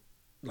don't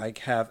like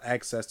have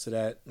access to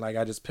that. Like,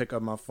 I just pick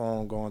up my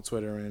phone, go on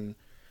Twitter, and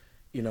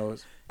you know,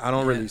 I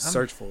don't really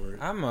search for it.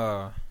 I'm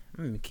let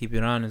me keep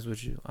it honest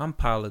with you. I'm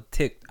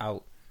politicked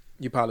out.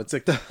 You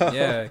politicked out.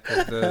 Yeah,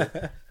 because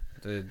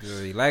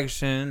the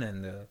election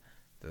and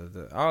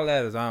the all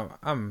that is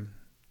I'm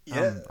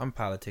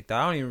politicked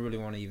out. I don't even really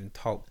want to even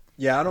talk.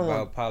 Yeah, I don't about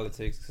want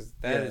politics, because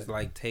that is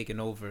like taking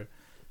over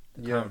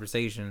the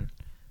conversation.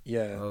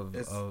 Yeah, of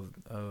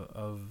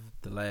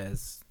the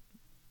last,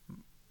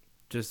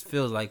 just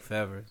feels like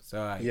forever.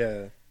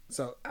 So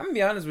so I'm gonna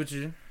be honest with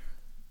you.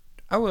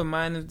 I wouldn't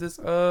mind if this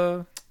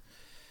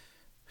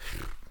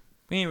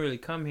we ain't really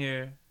come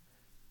here.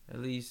 At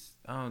least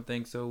I don't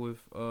think so with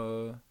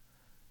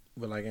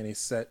like any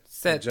set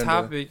agenda.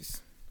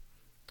 Topics.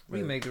 We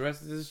Yeah. make the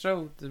rest of this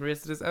show, the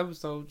rest of this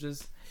episode,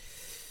 just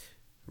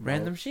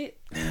random shit.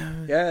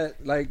 Yeah,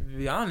 like To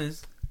be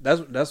honest, that's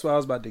what I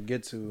was about to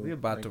get to. we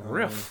about like, to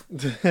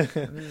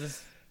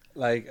riff.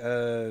 Like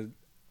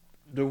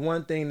the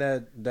one thing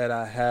that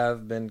I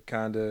have been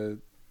kind of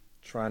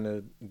trying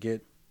to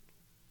get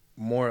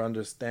more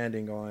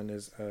understanding on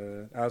is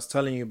I was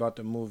telling you about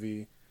the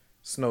movie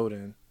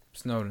Snowden.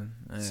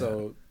 Yeah.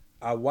 So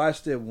I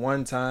watched it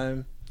one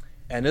time,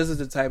 and this is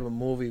the type of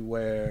movie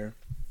where,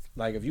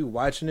 like, if you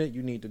watching it,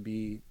 you need to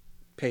be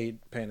paying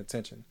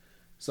attention.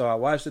 So I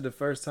watched it the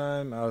first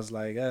time. I was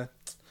like,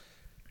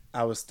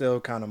 I was still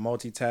kind of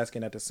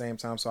multitasking at the same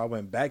time. So I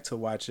went back to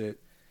watch it,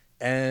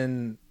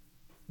 and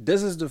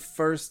this is the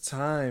first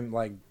time,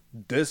 like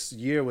this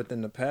year,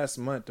 within the past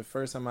month, the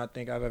first time I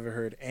think I've ever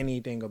heard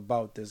anything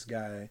about this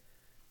guy,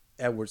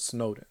 Edward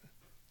Snowden.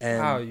 And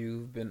Wow,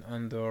 you've been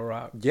under a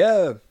rock.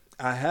 yeah,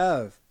 I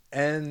have.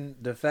 And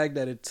the fact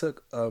that it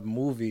took a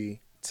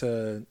movie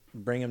to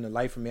bring him to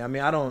life for me. I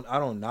mean, I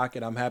don't knock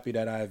it. I'm happy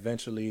that I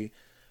eventually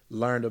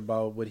learned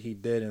about what he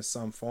did in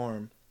some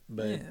form,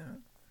 but Yeah.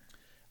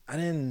 I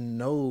didn't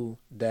know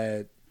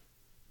that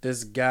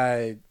this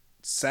guy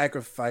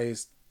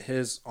sacrificed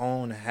his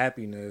own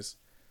happiness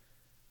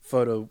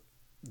for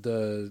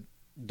the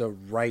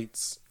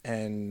rights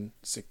and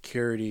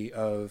security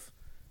of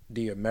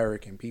the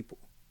American people.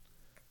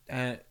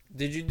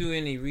 Did you do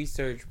any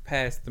research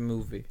past the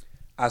movie?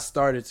 I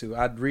started to.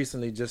 I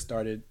recently just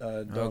started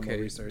doing my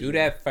research. Do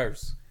that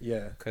first.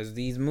 Yeah. Because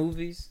these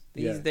movies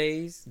these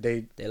days,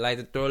 they like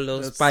to throw a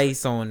little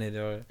spice on it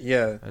or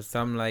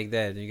something like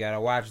that. You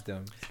gotta watch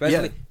them,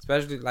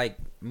 especially like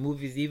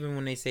movies. Even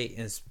when they say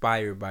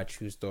inspired by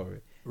true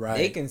story, right?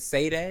 They can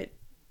say that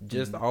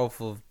just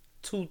off of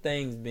two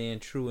things being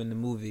true in the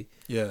movie,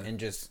 and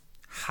just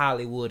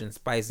Hollywood and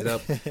spice it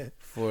up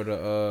for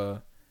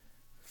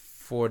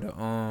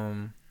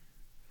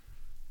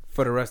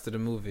the rest of the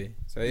movie.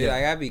 So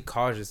I gotta be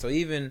cautious. So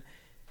even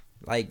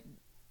like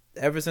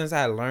ever since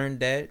I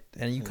learned that,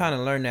 and you kind of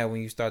learn that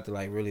when you start to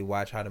like really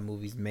watch how the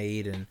movie's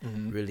made and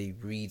really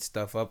read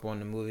stuff up on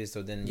the movie.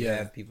 So then you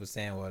have people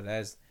saying, well,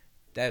 that's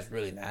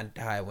really not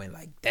how it went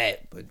like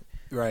that. But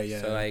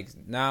so like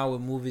now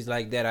with movies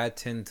like that, I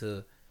tend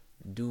to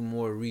do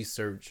more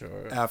research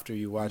or after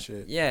you watch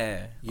it.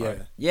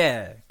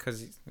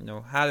 Because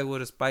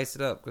Hollywood will spice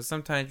it up. Because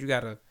sometimes you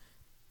gotta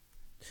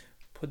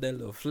put that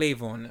little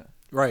flavor on there.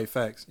 Right,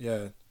 facts.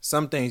 Yeah,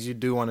 some things you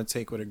do want to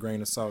take with a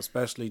grain of salt,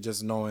 especially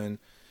just knowing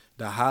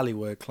the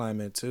Hollywood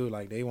climate too.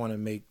 Like they want to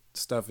make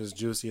stuff as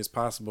juicy as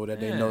possible that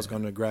they know is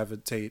going to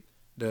gravitate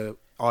the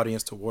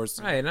audience towards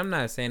them. Right, and I'm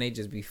not saying they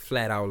just be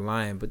flat out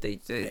lying, but they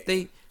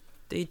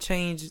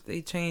change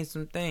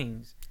some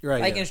things.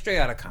 Right, like in Straight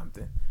Outta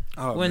Compton.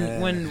 Oh,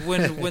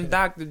 when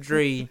Dr.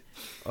 Dre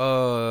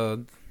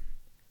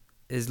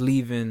is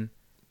leaving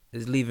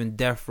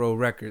Death Row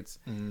Records,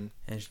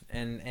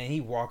 and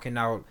he walking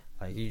out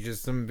like he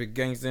just some big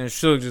gangster and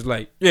Suge just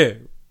like, yeah,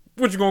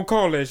 what you gonna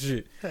call that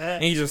shit?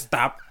 And he just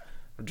stopped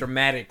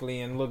dramatically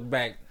and looked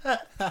back.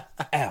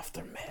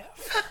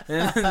 Aftermath.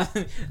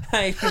 And,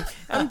 like,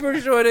 I'm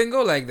pretty sure it didn't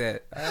go like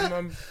that.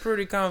 I'm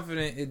pretty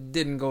confident it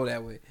didn't go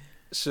that way.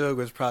 Suge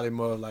was probably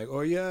more like,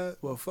 oh yeah,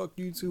 well fuck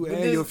you too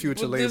and your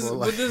future label.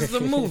 But this is a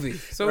movie,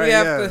 so right,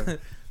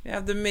 we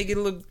have to make it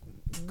look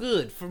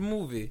good for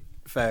movie.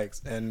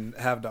 Facts, and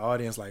have the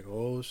audience like,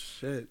 oh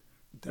shit,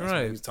 that's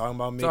what he's talking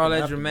about. It's all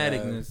that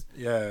dramaticness.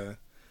 Yeah.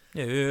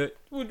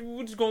 What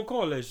you gonna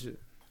call that shit?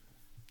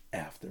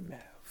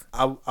 Aftermath.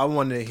 I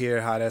wanted to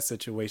hear how that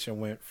situation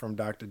went from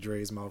Dr.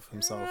 Dre's mouth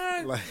himself.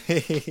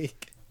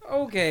 Like,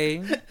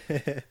 okay,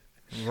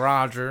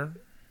 Roger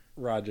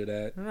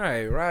that.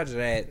 Right, Roger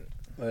that.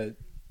 But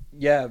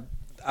yeah,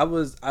 I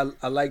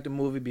liked the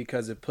movie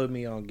because it put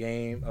me on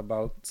game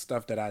about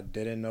stuff that I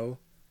didn't know.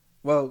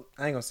 Well,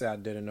 I ain't gonna say I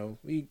didn't know.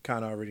 We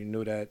kind of already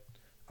knew that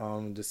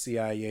the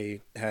CIA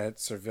had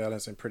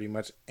surveillance in pretty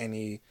much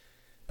any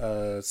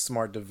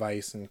smart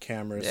device and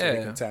camera, so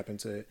they can tap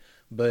into it.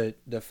 But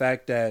the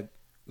fact that,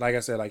 like I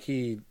said, like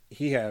he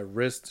had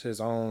risked his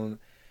own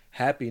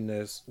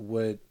happiness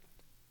with,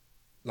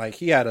 like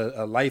he had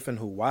a life in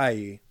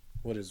Hawaii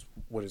with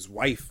his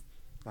wife.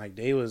 Like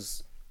they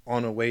was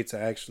on a way to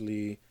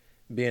actually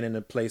being in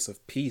a place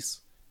of peace,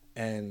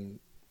 and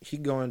he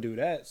go and do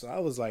that. So I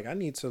was like, I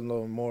need to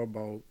know more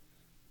about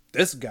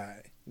this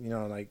guy.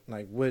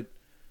 Like what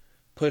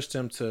pushed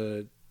him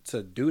to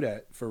do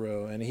that for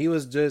real. And he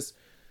was just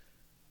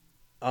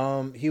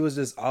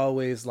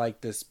always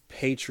like this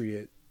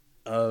patriot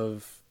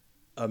of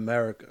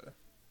America.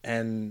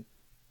 And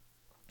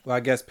well,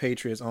 I guess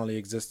patriots only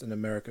exist in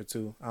America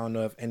too. I don't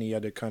know if any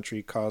other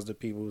country calls the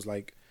people who's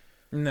like,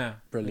 nah,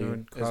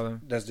 brilliant.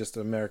 That's just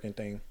an American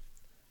thing.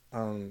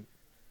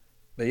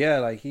 But yeah,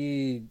 like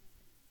he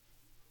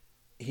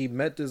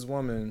met this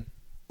woman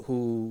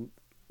who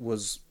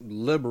was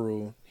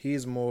liberal.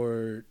 He's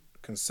more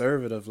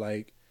conservative,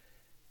 like,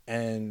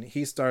 and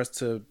he starts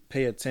to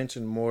pay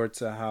attention more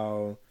to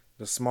how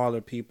the smaller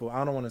people,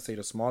 I don't want to say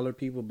the smaller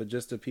people, but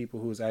just the people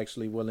who's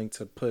actually willing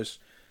to push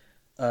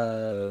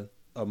a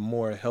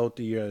more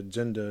healthier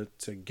agenda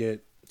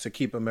to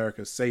keep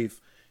America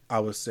safe, I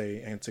would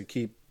say, and to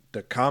keep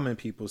the common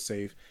people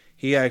safe.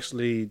 He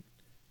actually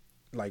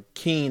like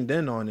keened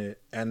in on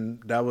it,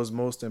 and that was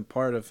most in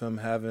part of him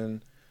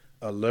having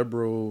a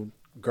liberal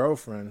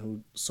girlfriend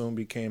who soon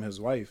became his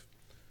wife.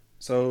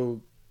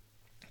 So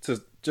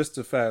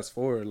to fast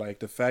forward, like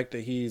the fact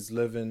that he's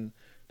living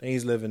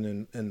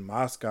in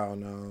Moscow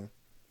now.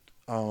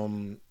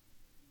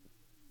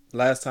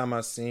 Last time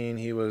I seen,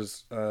 he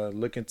was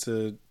looking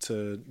to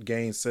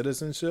gain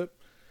citizenship.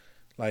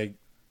 Like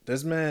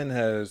this man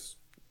has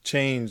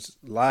changed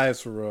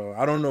lives for real.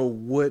 I don't know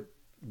what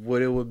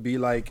it would be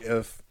like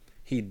if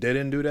he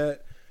didn't do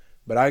that,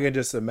 but I can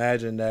just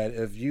imagine that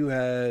if you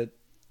had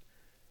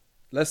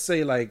let's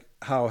say like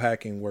how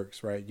hacking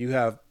works, right? You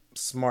have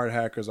smart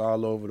hackers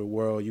all over the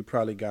world. You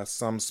probably got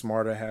some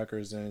smarter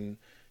hackers in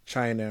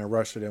China and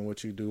Russia than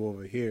what you do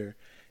over here.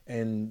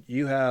 And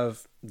you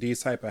have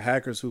these type of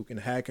hackers who can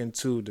hack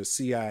into the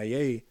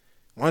CIA.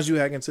 Once you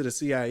hack into the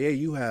CIA,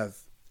 you have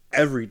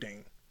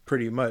everything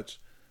pretty much.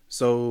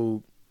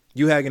 So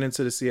you hacking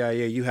into the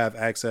CIA, you have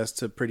access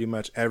to pretty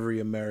much every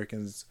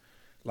American's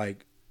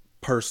like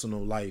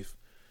personal life.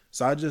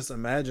 So I just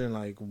imagine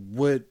like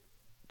what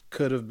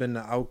could have been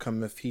the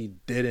outcome if he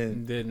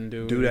didn't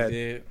do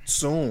that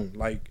soon.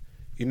 Like,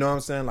 you know what I'm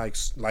saying? Like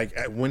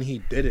when he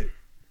did it,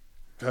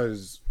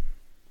 because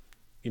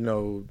you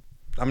know,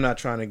 I'm not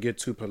trying to get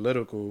too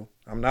political.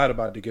 I'm not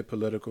about to get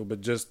political,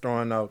 but just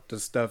throwing out the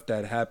stuff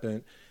that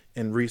happened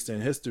in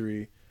recent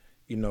history.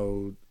 You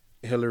know,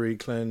 Hillary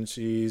Clinton,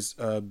 she's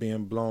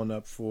being blown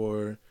up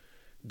for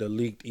the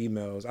leaked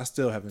emails. I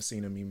still haven't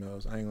seen them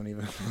emails. I ain't gonna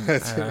even.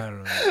 I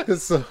don't know.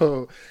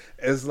 So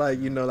it's like,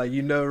 you know, like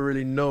you never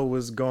really know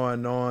what's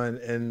going on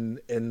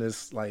in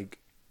this like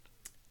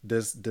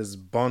this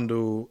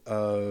bundle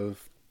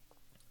of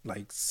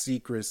like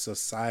secret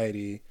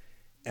society,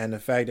 and the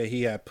fact that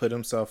he had put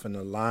himself in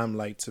the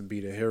limelight to be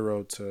the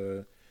hero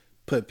to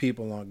put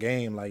people on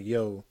game. Like,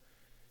 yo,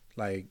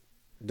 like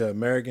the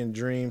American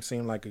dream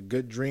seemed like a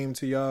good dream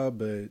to y'all,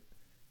 but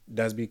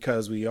that's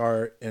because we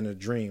are in a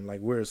dream. Like,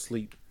 we're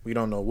asleep. We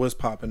don't know what's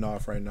popping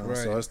off right now. Right.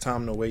 So it's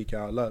time to wake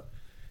y'all up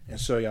and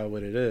show y'all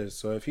what it is.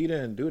 So if he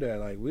didn't do that,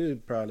 like,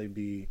 we'd probably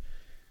be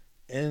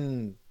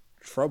in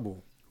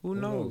trouble. Who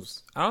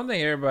knows? I don't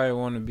think everybody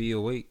want to be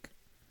awake.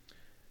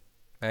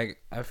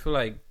 Like, I feel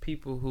like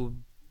people who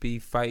be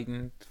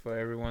fighting for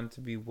everyone to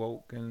be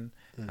woke, and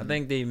I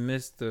think they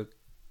miss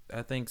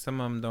I think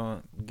some of them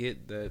don't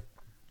get that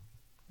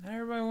not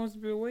everybody wants to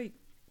be awake.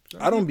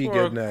 I don't be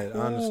getting that,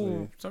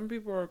 honestly. Some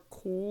people are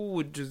cool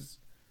with just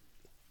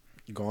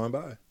going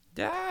by.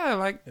 Yeah,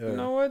 like, you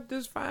know what?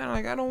 This fine.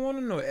 Like, I don't want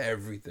to know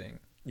everything.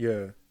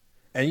 Yeah.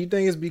 And you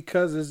think it's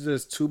because it's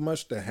just too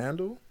much to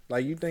handle?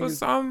 Like, you think for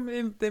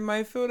some, they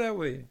might feel that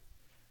way.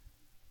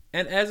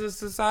 And as a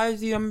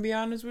society, I'm going to be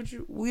honest with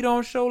you, we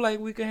don't show like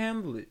we can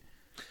handle it.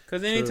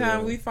 Because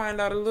anytime we find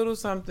out a little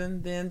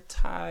something, the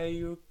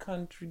entire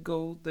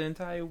the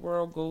entire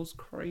world goes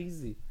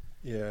crazy.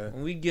 Yeah.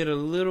 When we get a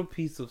little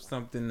piece of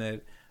something a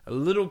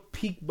little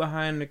peek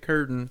behind the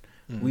curtain,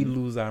 we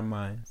lose our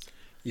minds.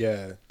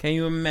 Yeah. Can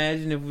you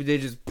imagine if they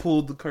just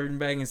pulled the curtain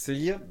back and said,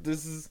 yep,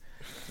 this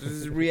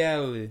is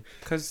reality?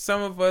 Because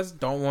some of us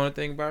don't want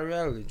to think about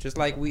reality. Just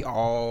like we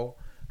all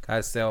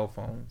got cell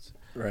phones.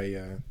 Right,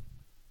 yeah.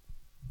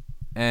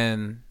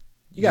 And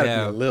you gotta be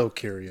a little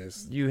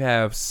curious. You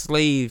have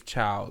slave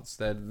childs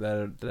that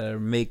are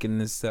making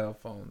this cell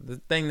phone. The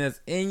thing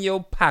that's in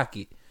your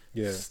pocket.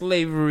 Yeah.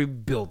 Slavery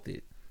built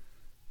it.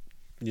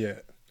 Yeah.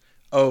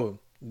 Oh,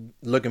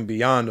 looking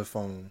beyond the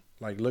phone.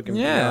 Like looking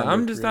beyond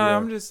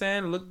I'm just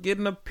saying,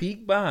 getting a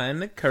peek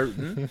behind the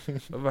curtain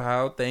of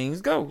how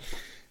things go.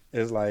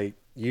 It's like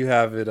you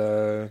have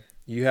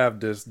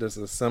this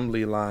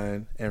assembly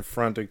line in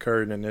front of the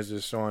curtain, and it's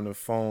just showing the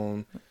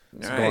phone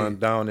going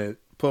down it.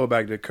 Pull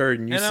back the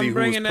curtain, you see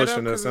who's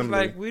pushing the assembly.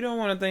 Like, we don't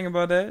want to think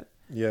about that.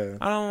 Yeah.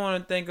 I don't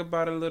want to think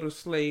about a little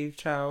slave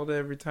child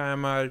every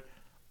time I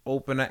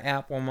open an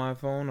app on my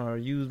phone or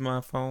use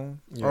my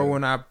phone or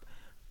when I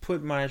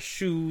put my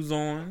shoes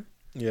on.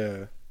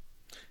 Yeah.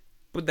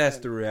 But that's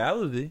the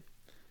reality.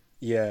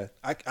 Yeah.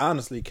 I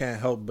honestly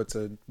can't help but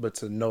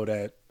to know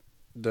that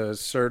the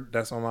shirt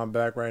that's on my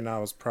back right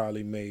now is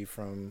probably made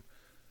from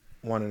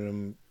one of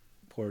them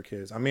poor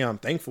kids. I mean, I'm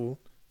thankful.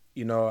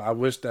 You know, I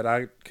wish that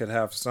I could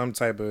have some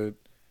type of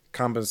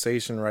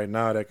compensation right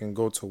now that can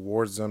go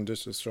towards them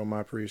just to show my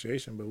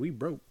appreciation. But we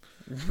broke.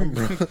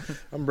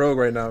 I'm broke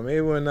right now.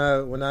 Maybe when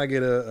I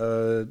get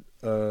a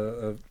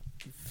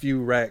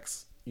few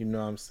racks, you know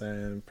what I'm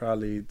saying,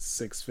 probably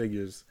 6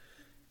 figures,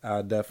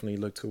 I'll definitely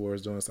look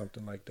towards doing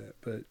something like that.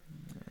 But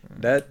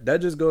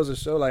that just goes to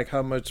show like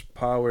how much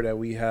power that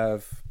we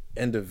have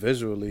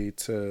individually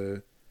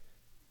to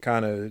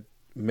kind of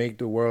make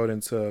the world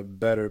into a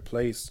better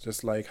place,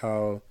 just like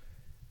how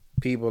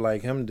people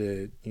like him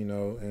did, you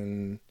know.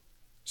 And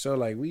so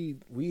like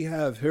we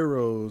have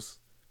heroes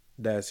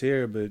that's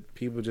here, but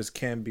people just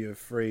can't be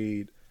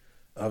afraid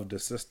of the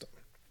system.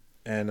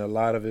 And a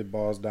lot of it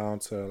boils down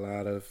to a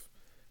lot of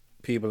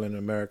people in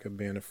America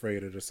being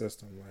afraid of the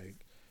system.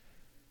 Like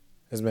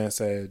this man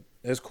said,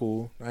 it's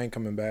cool, I ain't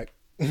coming back.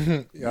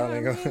 Y'all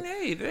ain't gonna...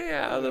 hey, they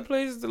have other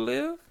places to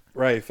live.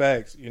 Right,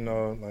 facts. You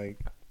know, like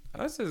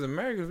us as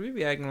Americans, we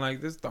be acting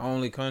like this is the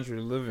only country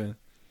to live in.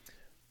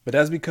 But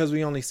that's because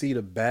we only see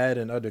the bad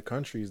in other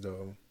countries,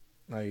 though.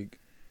 Like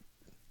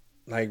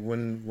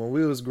when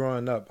we was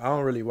growing up, I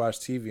don't really watch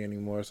TV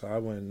anymore, so I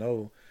wouldn't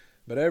know.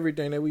 But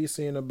everything that we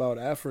seen about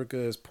Africa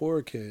is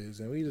poor kids,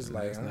 and we just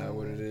that's not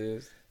what it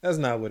is. That's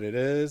not what it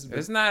is.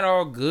 It's not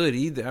all good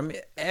either. I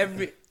mean,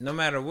 no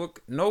matter what,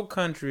 no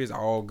country is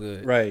all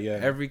good. Right, yeah.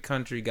 Every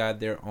country got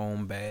their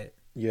own bad.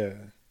 Yeah.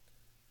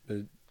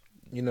 But,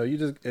 you know,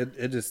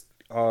 it just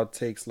all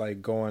takes,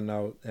 like, going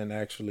out and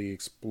actually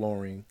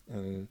exploring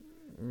and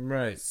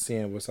Right.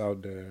 seeing what's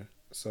out there.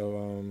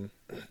 So,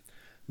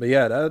 but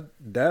yeah,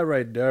 that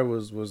right there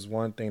was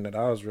one thing that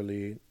I was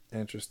really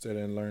interested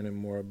in learning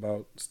more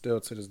about. Still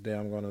to this day,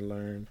 I'm going to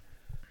learn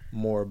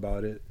more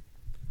about it.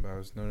 But I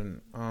was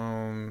noting,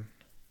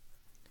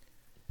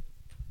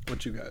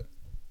 What you got?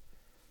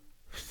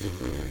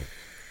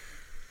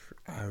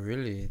 I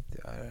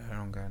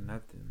don't got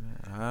nothing, man.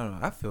 I don't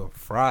know. I feel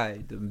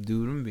fried, dude. I'm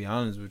gonna be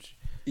honest with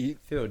you. I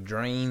feel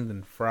drained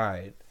and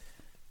fried.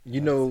 You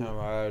Last know, time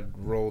I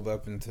rolled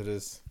up into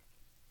this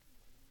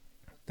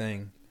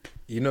thing.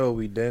 you know what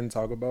we didn't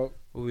talk about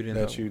What we didn't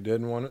that talk you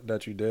didn't want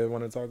that you did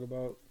want to talk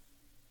about.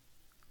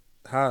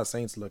 How are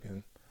Saints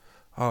looking?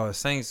 Oh,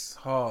 Saints.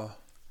 Oh,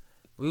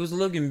 we was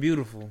looking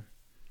beautiful.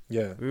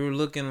 Yeah, We were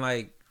looking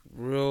like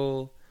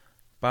real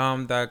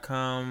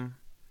bomb.com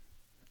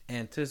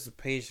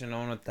anticipation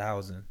on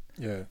 1,000.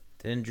 yeah,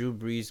 Then Drew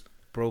Brees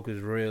broke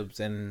his ribs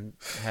and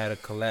had a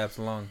collapsed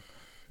lung.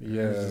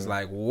 yeah. It was just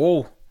like,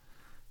 whoa.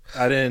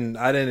 I didn't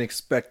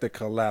expect the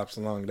collapse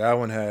long. That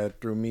one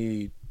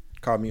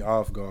caught me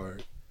off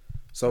guard.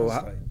 So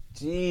Like,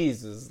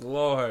 Jesus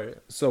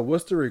Lord. so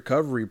what's the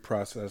recovery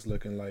process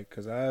looking like?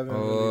 Because I haven't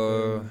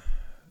really been.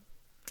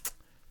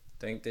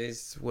 Think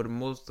this what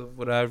most of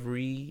what I've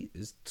read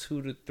is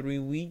 2 to 3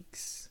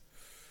 weeks.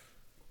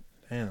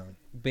 Damn.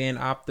 Being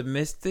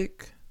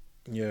optimistic,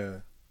 Yeah.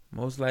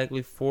 most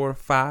likely 4 or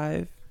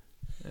 5,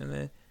 and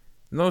then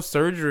no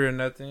surgery or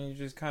nothing. You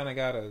just kind of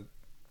gotta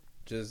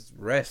just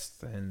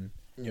rest and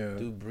Yeah.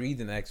 do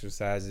breathing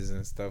exercises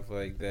and stuff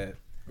like that.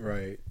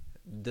 Right.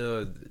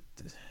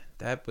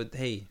 But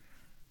hey,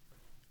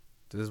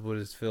 this is what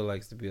it feels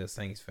like to be a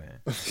Saints fan.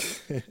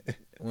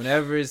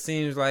 Whenever it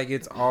seems like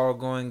it's all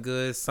going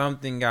good,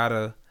 something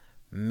gotta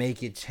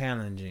make it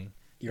challenging.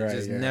 It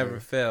just never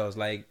fails.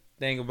 Like,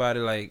 think about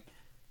it, like,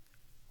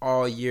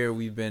 all year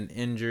we've been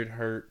injured,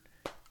 hurt.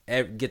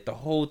 Get the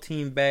whole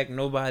team back.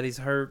 Nobody's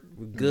hurt.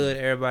 We're good.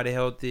 Everybody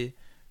healthy.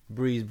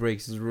 Breeze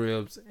breaks his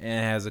ribs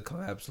and has a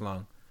collapsed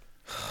lung.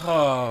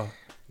 Oh,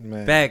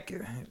 Man. back.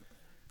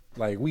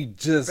 Like, we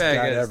just Back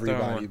got at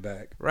everybody Storm.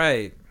 back.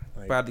 Right.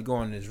 Like, About to go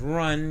on this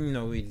run. You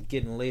know, we're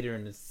getting later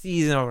in the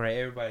season. All right,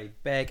 everybody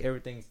back.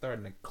 Everything's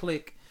starting to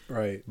click.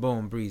 right.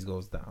 Boom, Breeze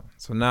goes down.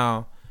 So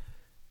now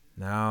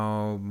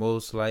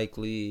most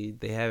likely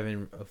they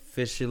haven't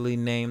officially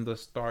named the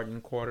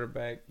starting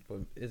quarterback, but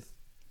it's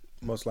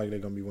Most likely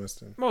going to be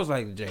Winston. most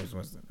likely James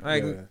Winston.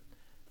 Like, Yeah.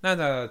 9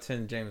 out of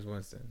 10 James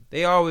Winston.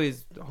 They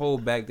always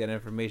hold back that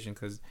information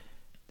because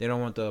they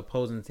don't want the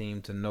opposing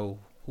team to know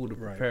who to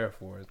prepare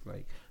for. It's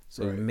like,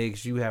 so it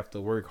makes you have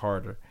to work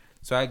harder.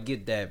 So I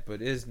get that,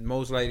 but it's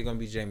most likely going to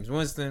be James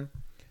Winston.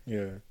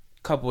 Yeah.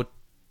 Couple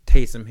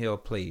Taysom Hill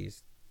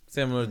plays,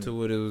 similar to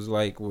what it was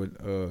like with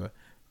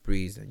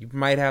Breeze. You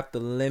might have to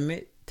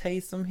limit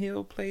Taysom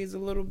Hill plays a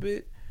little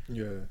bit,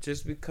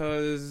 just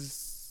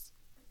because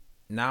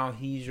now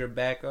he's your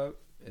backup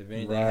if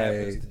anything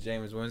happens to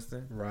James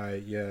Winston.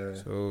 Right. Yeah.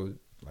 So,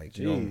 like,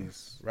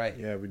 jeez. Right.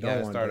 Yeah, we You don't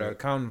gotta want start that.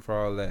 accounting for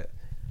all that.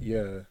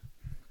 Yeah.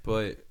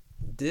 But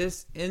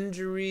this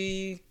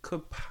injury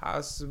could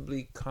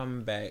possibly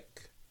come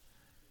back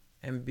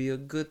and be a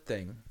good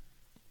thing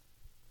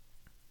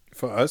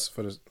For us,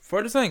 for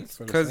the Saints,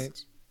 for the because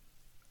Saints.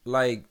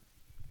 like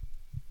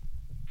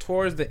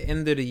towards the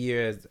end of the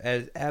year,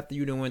 as after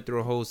you done went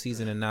through a whole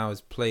season and now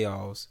it's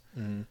playoffs,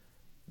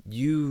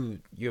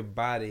 your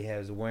body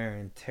has wear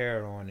and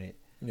tear on it.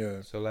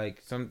 Yeah. So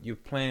like you're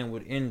playing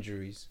with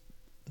injuries,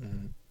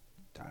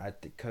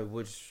 Mm-hmm.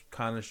 which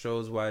kind of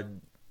shows why.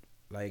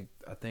 Like,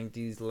 I think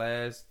these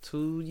last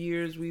 2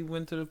 years we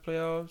went to the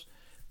playoffs,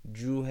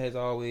 Drew has,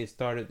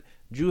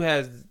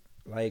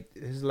 like,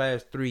 his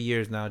last 3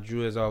 years now,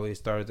 Drew has always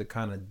started to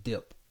kind of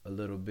dip a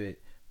little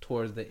bit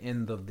towards the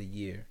end of the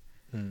year.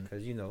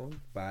 Because, you know,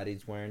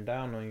 body's wearing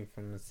down on you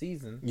from the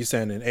season. You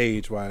saying in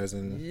age-wise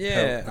and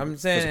yeah, I'm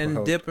saying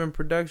in dip in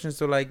production.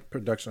 So, like,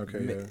 production,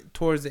 okay, yeah.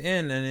 Towards the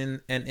end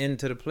and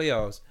into the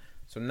playoffs.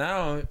 So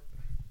now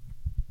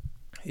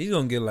he's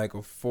going to get like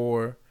a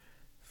 4-5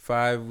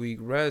 week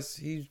rest.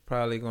 He's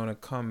probably gonna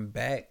come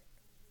back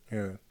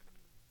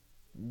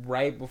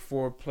right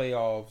before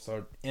playoffs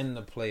or in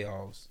the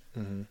playoffs.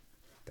 Mm-hmm.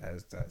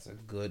 That's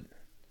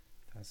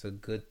a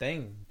good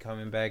thing.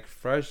 Coming back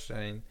fresh, I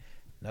mean,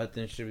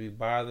 nothing should be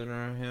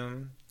bothering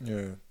him.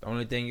 Yeah. The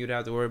only thing you'd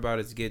have to worry about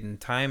is getting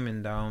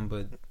timing down,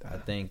 but I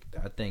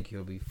think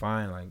he'll be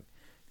fine. Like,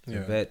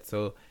 vet.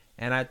 So,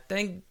 and I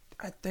think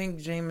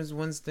Jameis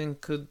Winston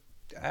could.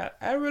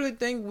 I really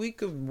think we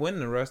could win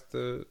the rest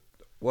of.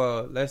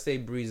 Well, let's say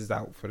Breeze is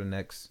out for the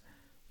next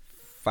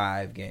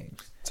 5 games.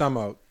 Time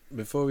out.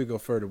 Before we go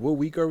further, what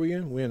week are we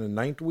in? We're in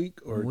the 9th week?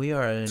 Or we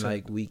are in 10?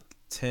 like week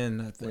 10,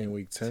 I think. We're in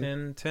week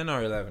 10? 10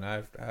 or 11.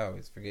 I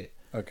always forget.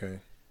 Okay.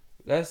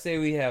 Let's say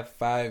we have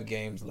 5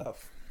 games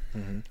left.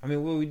 Mm-hmm. I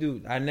mean, what we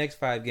do, our next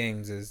 5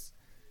 games is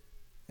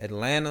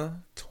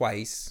Atlanta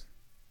twice,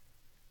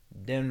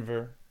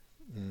 Denver.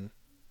 Mm-hmm.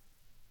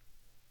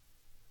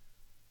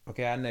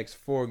 Okay, our next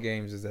 4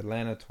 games is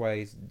Atlanta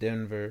twice,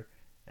 Denver,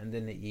 and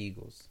then the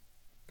Eagles.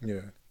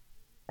 Yeah.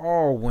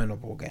 All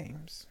winnable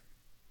games.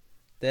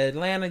 The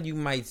Atlanta you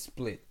might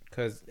split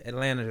because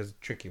Atlanta is a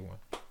tricky one.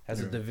 That's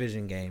a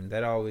division game.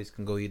 That always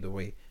can go either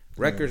way.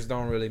 Records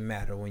don't really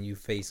matter when you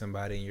face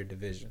somebody in your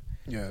division.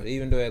 Yeah. So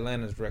even though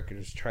Atlanta's record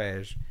is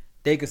trash,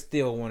 they could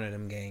steal one of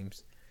them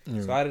games.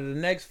 Yeah. So out of the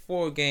next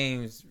 4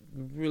 games,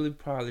 we really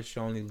probably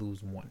should only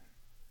lose 1.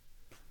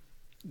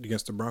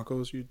 Against the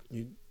Broncos, you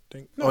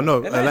think? No, Oh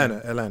no,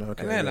 Atlanta. Atlanta.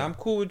 Okay, Atlanta, yeah. I'm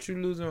cool with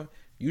you losing.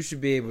 You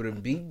should be able to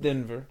beat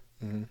Denver.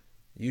 Mm-hmm.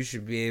 You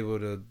should be able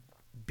to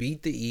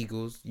beat the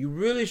Eagles. You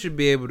really should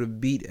be able to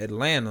beat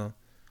Atlanta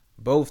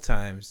both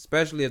times,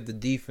 especially if the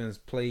defense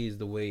plays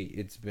the way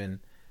it's been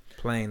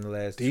playing the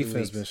last 2 weeks.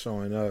 Defense been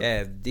showing up.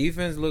 Yeah,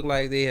 defense look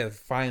like they have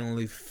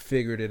finally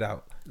figured it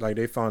out. Like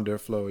they found their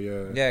flow,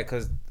 yeah. Yeah,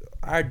 because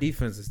our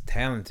defense is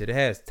talented. It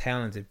has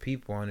talented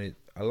people on it.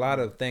 A lot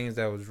of things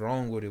that was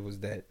wrong with it was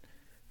that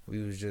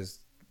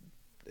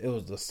it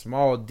was the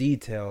small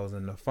details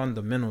and the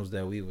fundamentals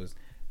that we was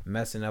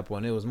messing up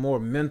on. It was more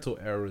mental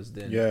errors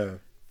than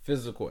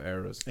physical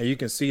errors. And you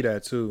can see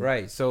that too.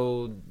 Right.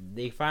 So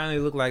they finally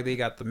look like they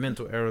got the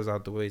mental errors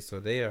out the way. So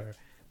they are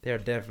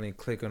definitely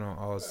clicking on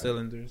all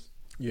cylinders.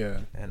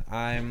 Yeah. And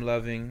I'm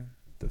loving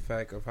the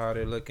fact of how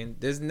they're looking.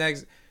 This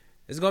next,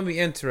 it's gonna be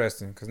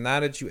interesting because now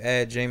that you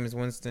add Jameis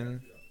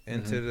Winston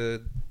into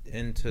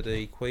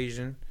the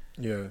equation,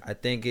 I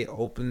think it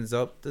opens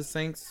up the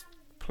Saints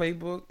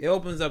playbook. It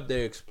opens up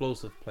their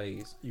explosive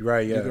plays.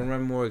 Right. Yeah. You can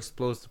run more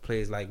explosive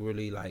plays, like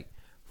really like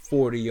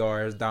 40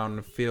 yards down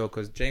the field,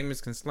 because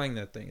Jameis can sling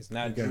that thing. It's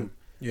not Drew.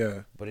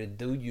 Yeah. But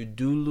you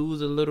do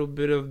lose a little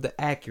bit of the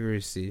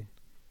accuracy.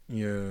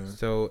 Yeah.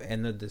 So,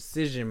 and the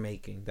decision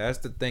making, that's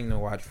the thing to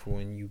watch for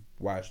when you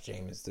watch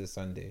Jameis this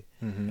Sunday.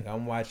 Mm-hmm. Like,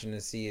 I'm watching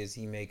to see is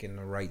he making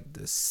the right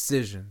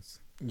decisions.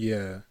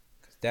 Yeah.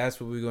 Because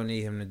that's what we're going to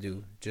need him to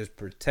do. Just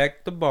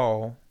protect the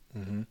ball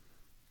and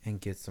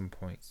get some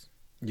points.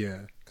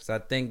 Yeah. Because I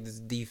think this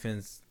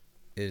defense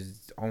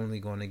is only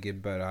going to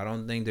get better. I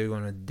don't think they're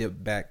going to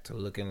dip back to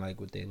looking like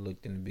what they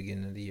looked in the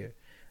beginning of the year.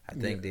 I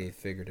think they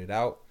figured it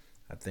out.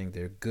 I think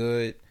they're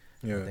good.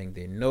 Yeah. I think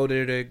they know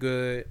that they're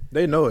good.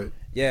 They know it.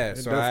 Yeah,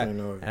 they so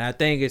definitely know it. And I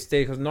think it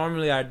stays, because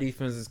normally our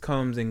defense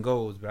comes and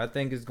goes, but I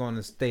think it's going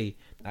to stay.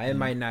 Now, it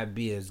might not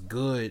be as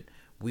good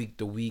week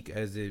to week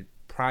as it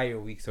prior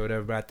weeks or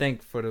whatever, but I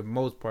think for the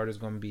most part it's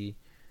going to be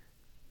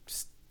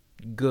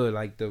good.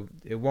 Like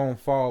it won't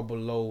fall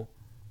below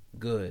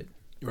good.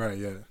 Right,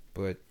 yeah.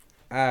 But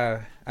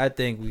I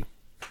think we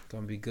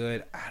gonna be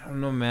good. I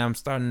don't know, man. I'm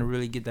starting to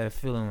really get that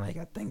feeling. Like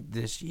I think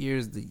this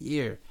year's the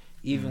year,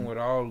 even with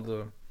all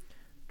the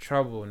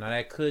trouble. Now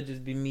that could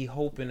just be me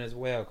hoping as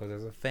well, because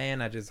as a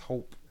fan, I just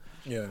hope.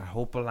 Yeah, I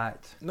hope a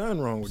lot.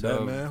 Nothing wrong with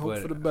that, man. Hope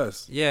for the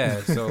best.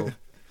 Yeah, so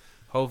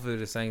hopefully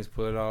the Saints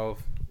pull it off.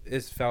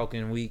 It's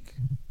Falcon week.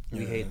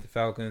 We hate the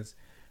Falcons.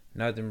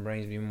 Nothing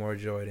brings me more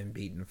joy than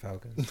beating the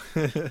Falcons.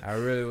 I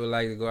really would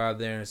like to go out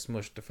there and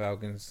smush the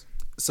Falcons.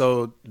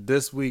 So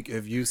this week,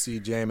 if you see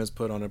Jameis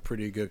put on a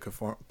pretty good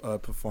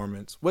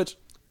performance, which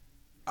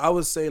I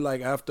would say,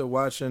 like after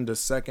watching the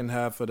second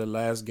half of the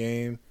last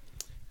game,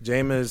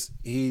 Jameis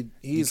he's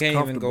you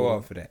can't even go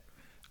off of that.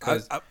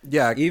 Because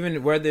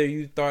even whether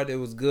you thought it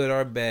was good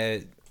or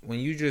bad, when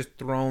you just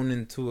thrown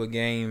into a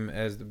game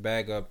as the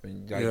backup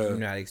and like you're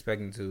not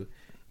expecting to,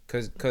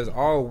 because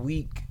all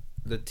week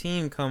the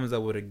team comes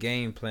up with a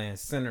game plan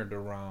centered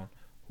around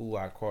who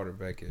our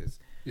quarterback is.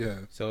 Yeah.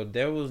 So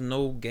there was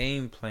no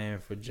game plan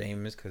for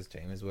Jameis because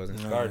Jameis wasn't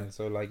starting.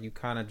 So like you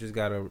kind of just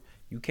gotta,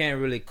 you can't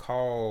really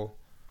call.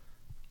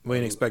 We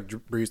didn't expect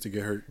Brees to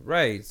get hurt.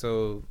 Right.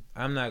 So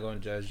I'm not gonna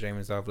judge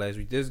Jameis off last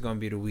week. This is gonna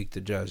be the week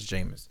to judge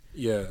Jameis.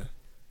 Yeah.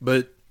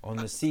 But on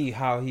to see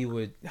how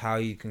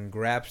he can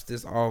grasp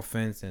this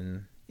offense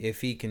and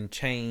if he can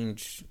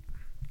change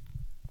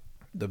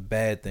the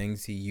bad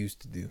things he used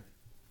to do.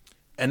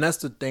 And that's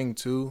the thing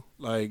too.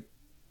 Like,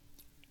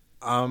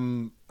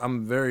 I'm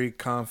very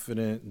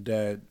confident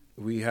that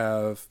we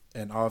have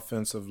an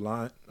offensive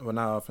line. Well,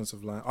 not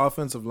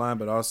offensive line,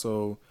 but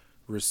also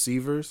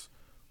receivers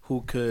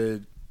who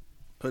could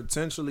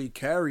potentially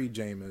carry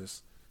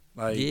Jameis.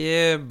 Like,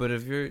 yeah, but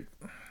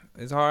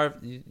it's hard.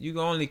 You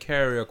can only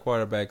carry a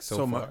quarterback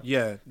so far.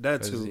 Yeah,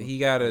 that too.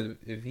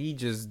 If he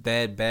just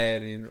that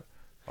bad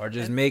or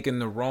just making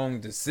the wrong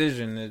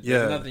decision,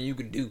 there's nothing you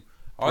can do.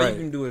 All you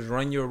can do is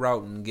run your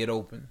route and get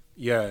open.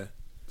 Yeah.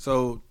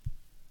 So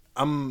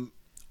I'm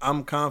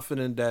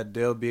confident that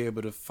they'll be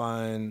able to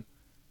find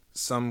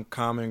some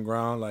common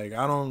ground. Like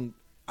I don't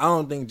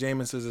think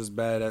Jameis is as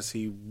bad as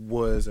he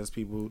was, as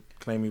people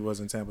claim he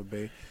was in Tampa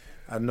Bay.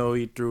 I know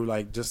he threw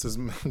like just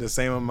the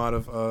same amount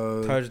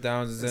of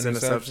touchdowns as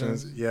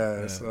interceptions.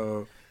 Yeah.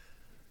 So,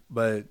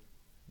 but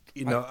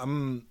you know,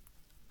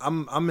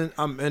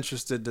 I'm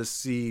interested to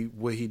see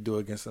what he do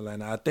against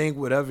Atlanta. I think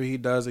whatever he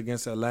does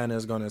against Atlanta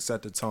is going to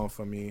set the tone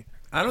for me.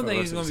 I don't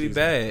think he's going to be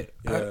bad.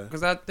 Yeah.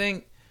 Because I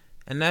think,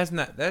 and that's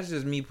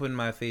just me putting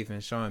my faith in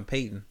Sean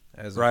Payton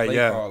as a play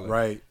caller.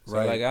 Right.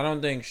 Like I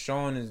don't think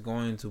Sean is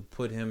going to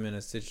put him in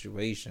a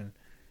situation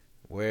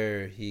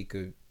where he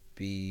could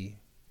be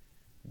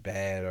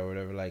bad or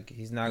whatever. Like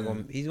he's not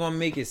going. He's going to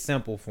make it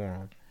simple for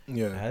him.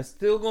 Yeah. That's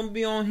still gonna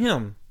be on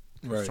him.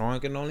 Right. Sean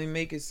can only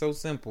make it so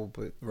simple,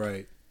 but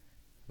right.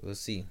 we'll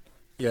see.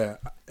 Yeah,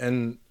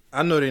 and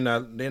I know they're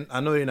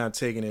not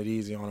taking it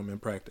easy on him in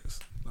practice.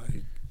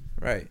 Like,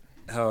 Right.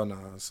 hell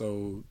no.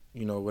 So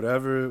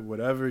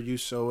whatever you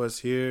show us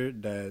here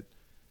that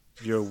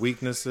your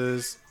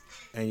weaknesses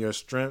and your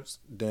strengths,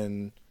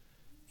 then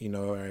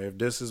all right, if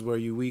this is where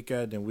you weak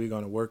at, then we're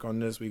gonna work on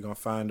this. We're gonna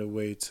find a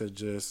way to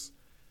just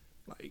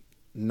like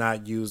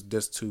not use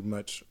this too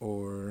much,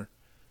 or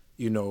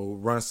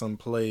run some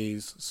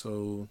plays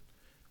so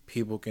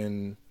people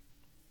can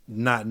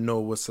not know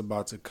what's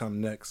about to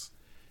come next.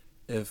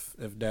 If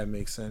that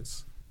makes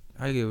sense.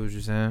 I get what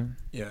you're saying.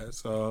 Yeah,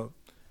 so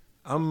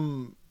I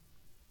don't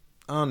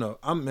know.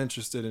 I'm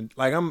interested in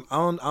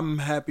I'm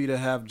happy to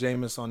have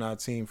Jameis on our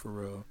team for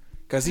real,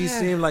 because he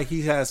seemed like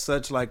he has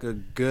such like a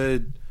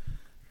good,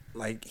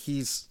 like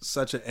he's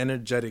such an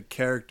energetic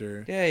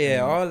character.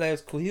 Yeah, all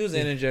that's cool. He was an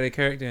energetic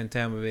character in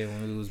Tampa Bay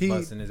when we was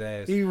busting his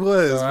ass. He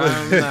was. So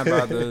I'm not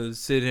about to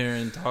sit here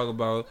and talk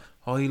about,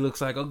 he looks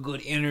like a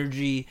good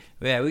energy.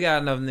 Yeah, we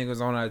got enough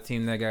niggas on our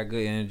team that got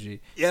good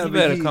energy. Yeah, he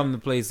better come to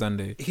play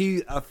Sunday.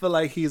 I feel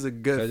like he's a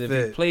good fit. Because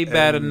if he play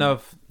bad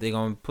enough, they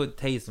gonna put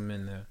Taysom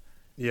in there.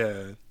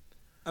 Yeah,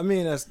 I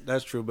mean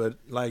that's true. But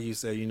like you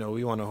said,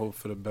 we want to hope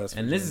for the best.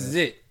 And this is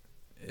it.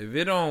 If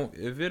it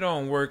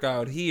don't work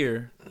out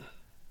here,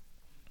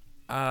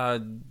 I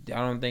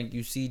don't think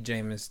you see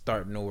Jameis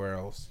start nowhere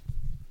else.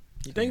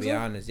 You think so? To be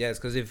honest, yes.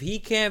 Because if he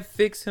can't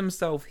fix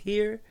himself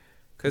here,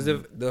 because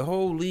if the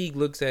whole league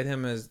looks at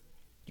him as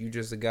you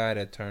just a guy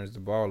that turns the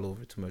ball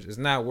over too much, it's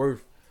not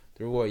worth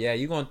the reward. Yeah,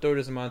 you're gonna throw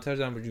this amount of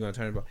touchdowns, but you're gonna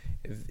turn the ball.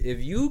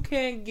 If you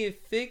can't get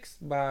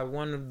fixed by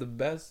one of the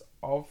best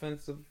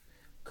offensive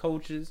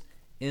coaches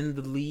in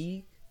the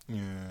league,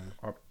 yeah,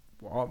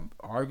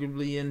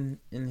 arguably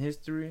in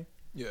history,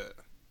 yeah,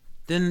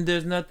 then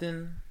there's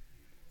nothing.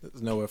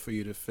 There's nowhere for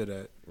you to fit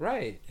at.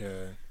 Right.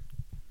 Yeah.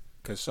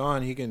 Cause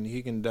Sean, he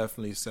can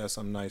definitely set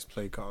some nice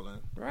play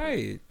calling.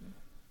 Right.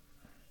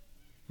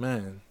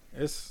 Man,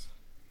 I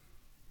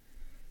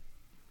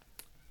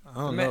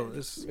don't know.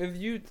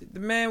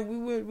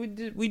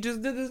 We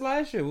just did this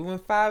last year. We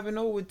went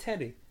 5-0 with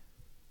Teddy.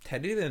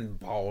 Teddy didn't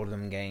ball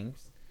them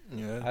games.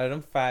 Yeah. Out of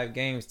them 5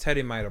 games,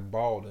 Teddy might have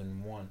balled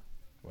in one.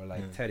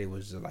 Where Teddy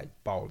was just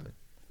balling.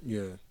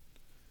 Yeah.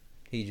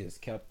 He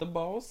just kept the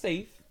ball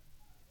safe,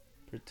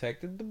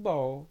 protected the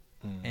ball,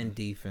 and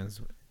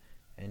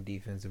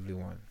defensively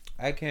won.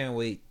 I can't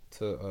wait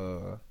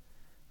to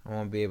I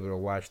won't be able to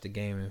watch the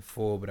game in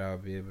full, but I'll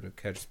be able to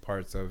catch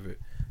parts of it.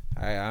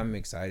 I'm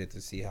excited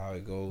to see how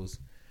it goes.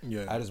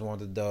 Yeah. I just want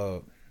the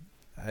dub.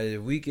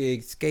 If we could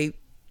escape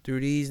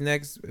through these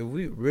if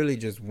we really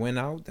just win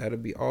out,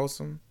 that'd be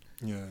awesome.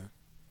 Yeah.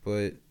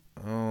 But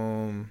I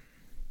don't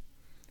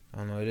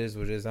know. It is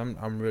what it is.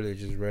 I'm really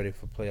just ready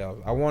for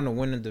playoffs. I want to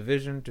win the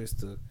division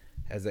just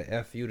as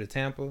a FU to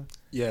Tampa.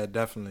 Yeah,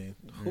 definitely.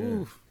 Yeah.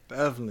 Ooh,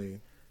 definitely.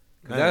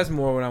 That's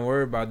more what I'm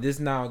worried about. This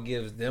now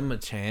gives them a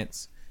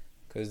chance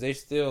because they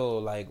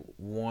still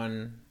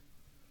one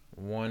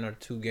or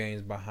 2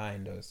 games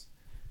behind us.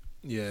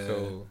 Yeah.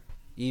 So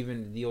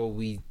even though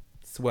we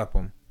swept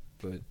them,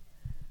 but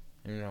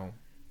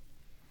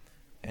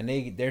and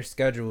their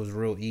schedule is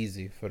real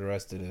easy for the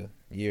rest of the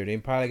year. They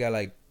probably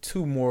got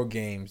 2 more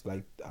games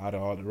out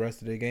of all the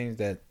rest of the games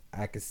that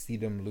I could see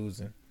them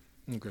losing.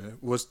 Okay.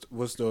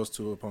 What's those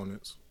 2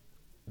 opponents?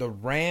 The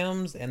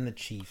Rams and the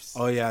Chiefs.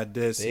 Oh yeah, I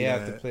did see that.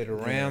 They have to play the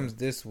Rams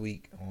this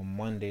week on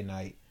Monday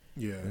night.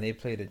 Yeah. And they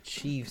play the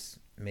Chiefs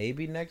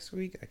maybe next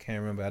week. I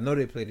can't remember. I know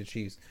they play the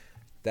Chiefs.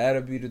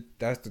 That's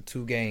the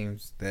 2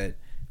 games that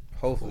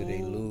hopefully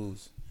they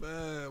lose.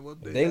 Man,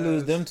 if they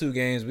lose them 2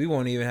 games, we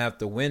won't even have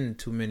to win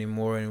too many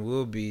more, and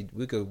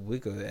we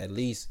could at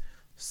least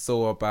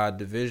sew up our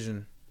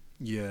division.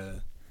 Yeah.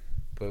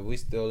 But we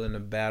still in the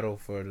battle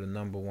for the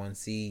number 1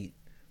 seed,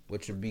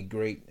 which would be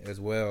great as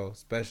well,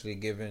 especially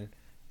given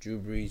Drew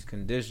Brees'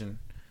 condition.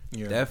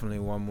 Yeah. Definitely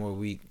 1 more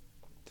week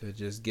to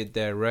just get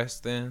that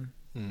rest in.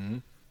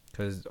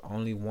 Because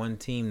only 1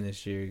 team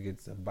this year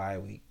gets a bye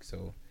week,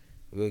 so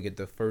we'll get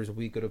the first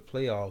week of the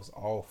playoffs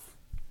off.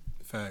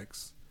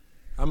 Facts.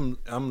 I'm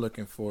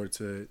looking forward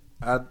to it.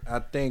 I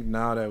think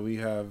now that we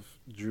have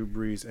Drew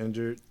Brees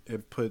injured,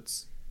 it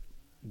puts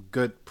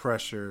good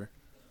pressure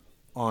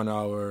on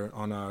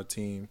our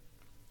team.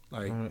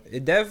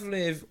 It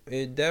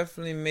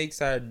definitely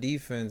makes our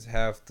defense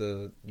have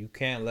to. You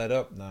can't let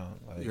up now.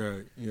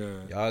 Yeah.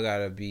 Y'all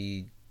gotta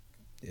be,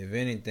 if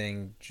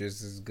anything,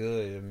 just as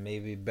good,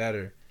 maybe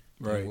better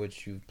than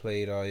what you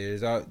played all year.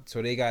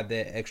 So they got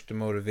that extra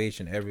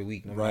motivation every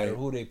week, no matter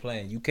who they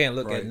playing. You can't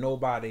look at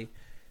nobody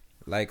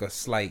like a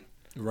slight.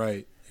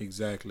 Right,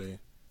 exactly.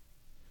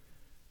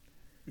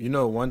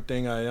 One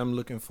thing I am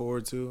looking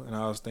forward to, and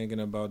I was thinking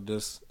about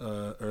this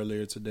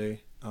earlier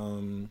today,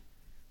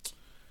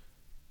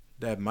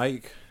 that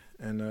Mike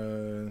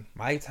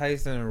Mike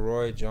Tyson and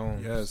Roy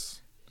Jones.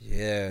 Yes.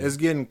 Yeah. It's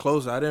getting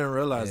closer. I didn't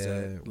realize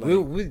that. We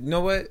you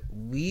know what?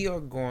 We are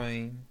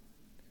going.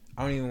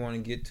 I don't even want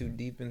to get too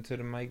deep into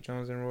the Mike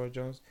Jones and Roy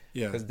Jones.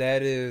 Yeah. Because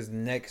that is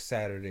next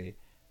Saturday.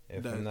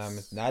 If I'm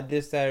not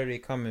this Saturday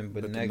coming,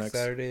 but next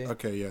Saturday.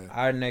 Okay, yeah.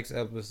 Our next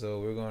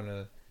episode, we're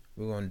gonna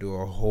do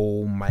a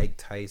whole Mike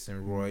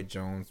Tyson, Roy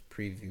Jones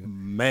preview.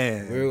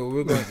 Man,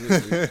 we're going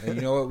to, and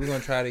you know what? We're gonna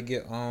try to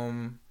get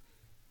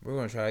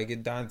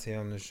Dante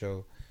on the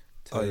show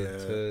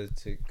to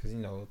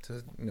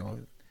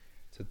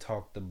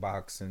talk the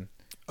boxing.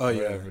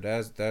 Whatever.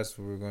 That's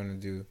what we're gonna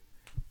do.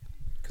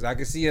 Cause I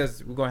can see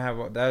us. We're gonna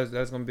have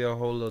that's gonna be a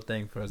whole little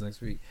thing for us next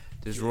week.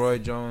 Just Roy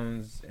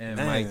Jones and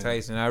Mike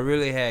Tyson. I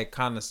really had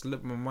kind of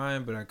slipped my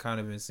mind, but I kind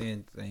of been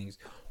seeing things.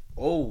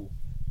 Oh,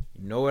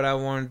 you know what I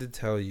wanted to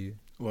tell you?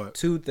 What?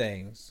 2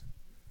 things.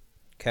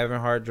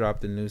 Kevin Hart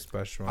dropped a new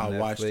special on Netflix. I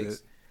watched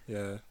it.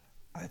 Yeah.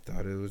 I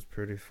thought it was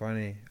pretty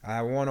funny.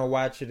 I want to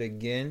watch it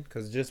again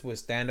because just with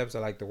stand-ups, I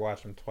like to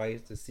watch them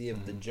twice to see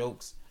if the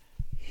jokes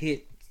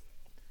hit.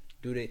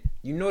 Do they?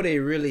 You know they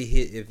really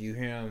hit if you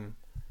hear them.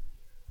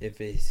 If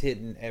it's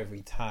hitting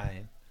every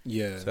time.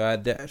 Yeah.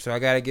 So I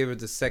gotta give it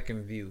the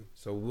second view.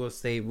 So we'll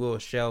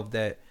shelve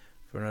that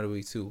for another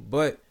week too.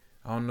 But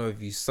I don't know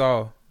if you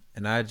saw,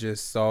 and I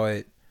just saw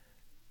it.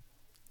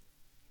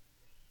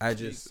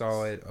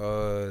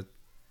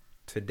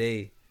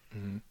 Today.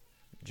 Mm-hmm.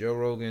 Joe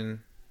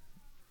Rogan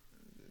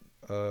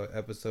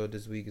episode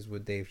this week is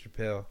with Dave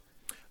Chappelle.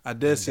 I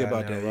did see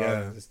about that.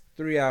 Yeah. It's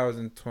 3 hours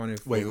and 24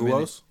 minutes. Wait, who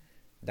else?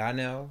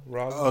 Donnell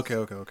Rollins. Oh,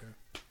 okay.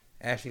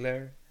 Ashley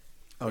Larry.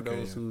 For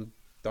those who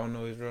don't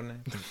know his real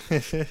name.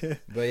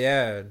 But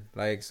yeah,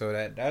 like, so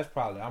that's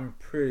probably, I'm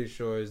pretty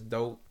sure it's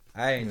dope.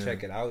 I ain't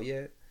check it out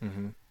yet,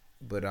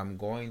 but I'm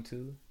going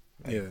to.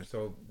 Like,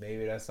 so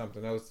maybe that's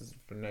something else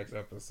for next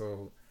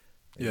episode.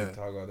 Maybe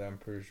talk about that. I'm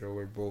pretty sure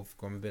we're both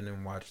gonna been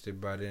and watched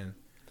it by then.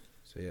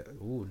 So yeah,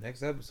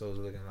 next episode is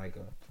looking like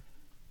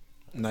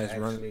a nice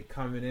run. Actually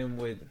coming in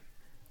with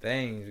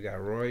things. You got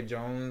Roy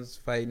Jones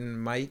fighting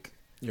Mike.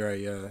 You're right,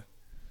 yeah.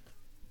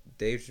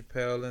 Dave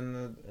Chappelle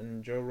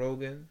and Joe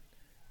Rogan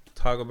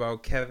talk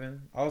about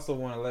Kevin. Also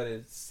want to let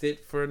it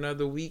sit for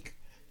another week.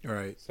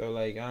 Right. So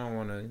like I don't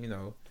want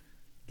to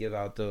give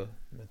out the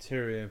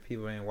material and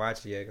people ain't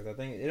watch it yet because I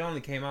think it only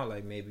came out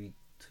like maybe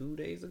 2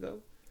 days ago.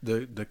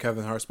 The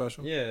Kevin Hart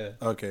special. Yeah.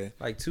 Okay.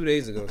 Like 2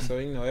 days ago. So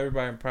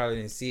everybody probably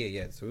didn't see it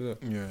yet. So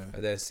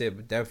that's it.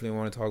 But definitely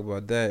want to talk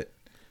about that.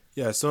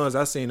 Yeah. As soon as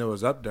I seen it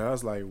was up there, I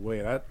was like,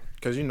 wait,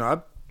 because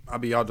I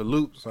be out the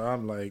loop, so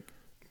I'm like.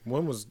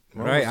 When was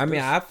right? I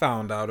mean, I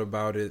found out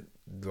about it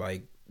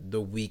like the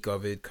week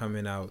of it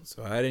coming out,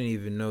 so I didn't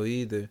even know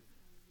either.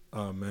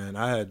 Oh man,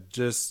 I had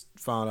just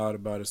found out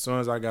about it as soon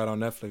as I got on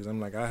Netflix.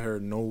 I'm like, I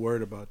heard no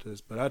word about this,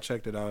 but I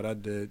checked it out. I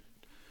did.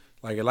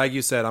 Like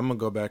you said, I'm gonna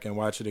go back and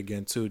watch it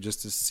again too,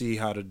 just to see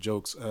how the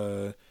jokes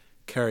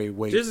carry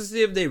weight, just to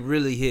see if they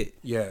really hit.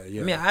 Yeah. I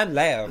mean, I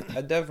laughed.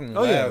 I definitely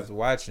laughed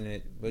watching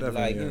it, but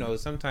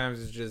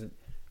sometimes it's just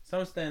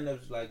some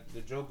stand-ups like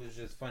the joke is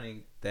just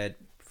funny that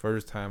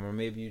first time, or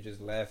maybe you're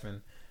just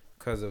laughing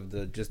because of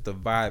the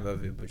vibe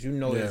of it, but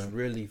it's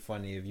really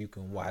funny if you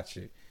can watch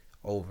it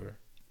over.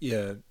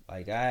 Yeah,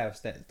 like I have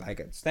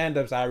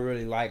stand-ups I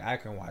really like. I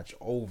can watch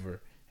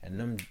over, and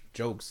them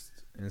jokes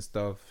and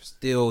stuff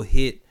still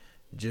hit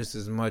just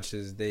as much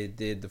as they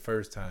did the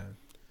first time.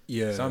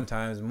 Yeah,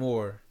 sometimes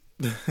more.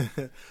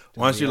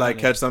 Once you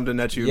catch something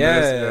that you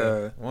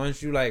missed,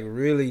 once you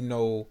really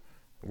know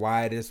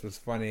why this was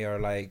funny, or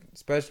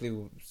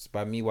especially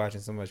by me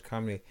watching so much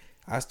comedy,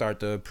 I start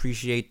to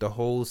appreciate the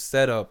whole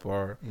setup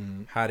or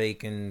how they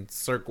can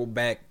circle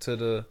back to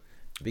the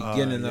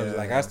beginning of it.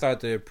 I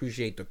start to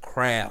appreciate the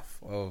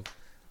craft of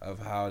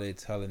how they're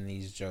telling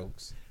these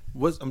jokes.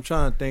 I'm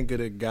trying to think of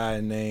the guy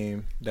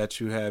name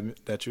that you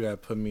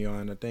had put me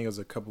on. I think it was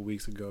a couple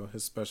weeks ago.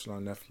 His special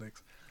on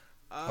Netflix.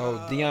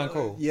 Dion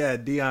Cole. Yeah,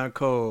 Dion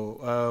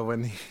Cole.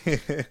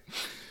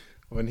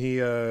 When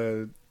he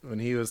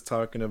was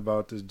talking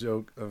about the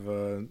joke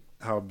of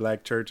how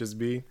black churches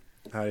be,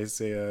 how they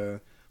say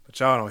but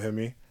y'all don't hear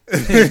me.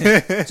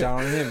 Y'all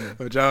don't hear me.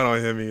 But y'all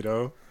don't hear me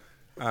though.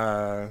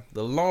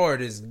 The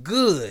Lord is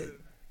good.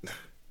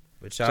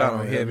 But y'all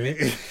don't hear me.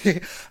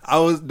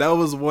 That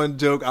was one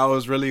joke I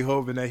was really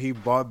hoping that he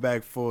brought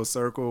back full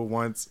circle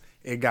once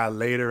it got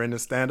later in the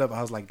stand up.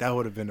 I was like, that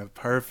would have been a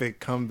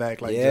perfect comeback,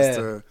 just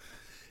to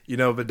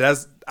but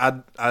that's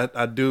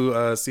I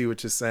do see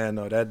what you're saying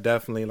though. That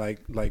definitely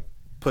like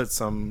put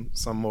some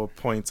more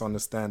points on the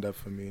stand up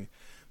for me.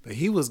 But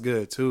he was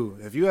good too.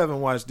 If you haven't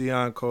watched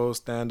Dion Cole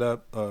stand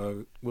up,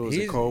 what was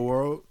it, Cold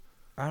World?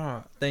 I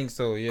don't think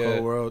so. Yeah,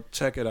 Cold World.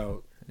 Check it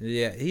out.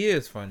 Yeah, he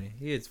is funny.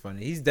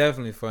 He's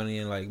definitely funny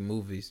in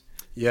movies.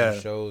 Yeah,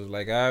 shows.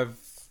 I've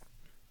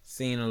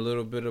seen a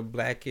little bit of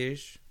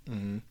Blackish.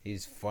 Mm-hmm.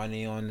 He's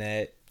funny on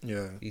that.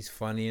 Yeah, he's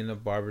funny in the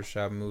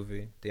barbershop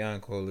movie.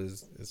 Dion Cole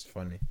is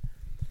funny.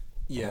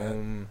 Yeah.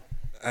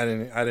 I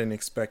didn't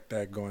expect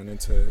that going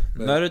into it.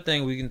 Another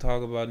thing we can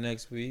talk about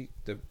next week,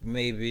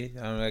 maybe,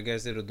 I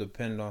guess it'll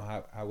depend on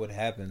how it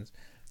happens.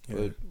 Yeah.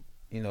 But,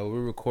 we're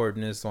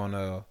recording this on,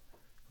 what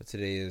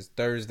today is,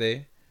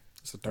 Thursday.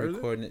 It's a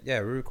Thursday?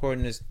 We're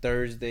recording this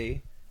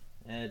Thursday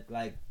at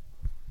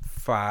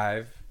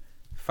 5-ish,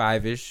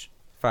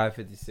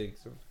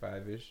 5:56 or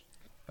 5-ish.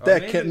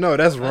 That can't. No,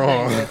 that's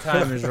wrong. That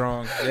time is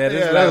wrong. Yeah,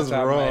 this that's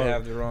laptop wrong. might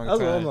have the wrong That's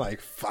time. why I'm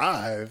like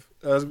 5.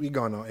 We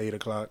going on 8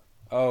 o'clock.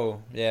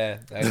 Oh yeah,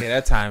 okay,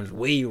 that time's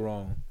way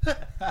wrong.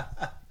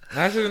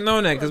 I should have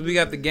known that because we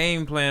got the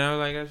game playing. I was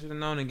like, I should have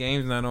known the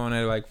game's not on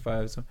at like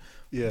 5. So.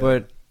 Yeah.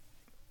 But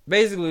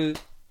basically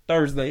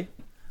Thursday.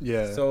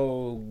 Yeah.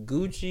 So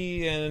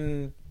Gucci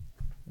and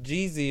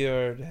Jeezy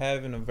are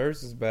having a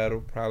versus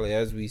battle probably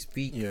as we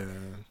speak. Yeah.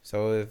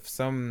 So if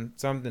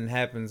something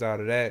happens out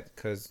of that,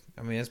 because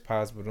I mean it's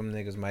possible them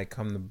niggas might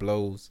come to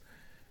blows.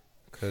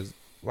 Cause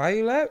why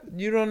you laugh?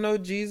 You don't know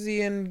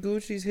Jeezy and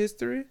Gucci's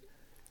history?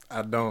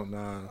 I don't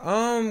know.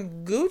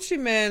 Gucci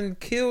man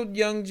killed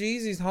young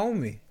Jeezy's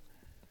homie.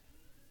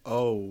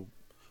 Oh,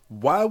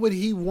 why would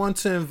he want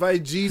to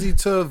invite Jeezy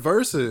to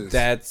versus?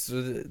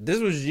 This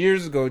was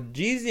years ago.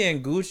 Jeezy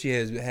and Gucci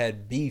has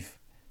had beef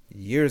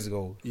years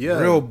ago. Yeah.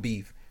 Real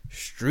beef.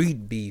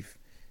 Street beef.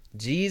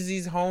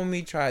 Jeezy's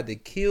homie tried to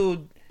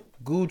kill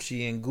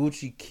Gucci and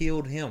Gucci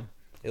killed him.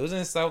 It was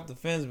in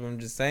self-defense, but I'm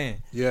just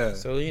saying. Yeah.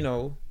 So, you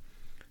know,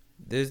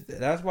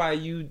 that's why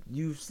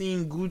you've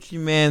seen Gucci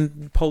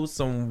man post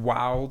some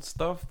wild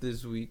stuff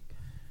this week.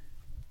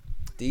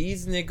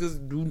 These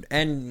niggas do,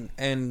 and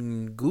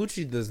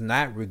Gucci does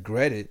not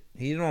regret it.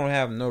 He don't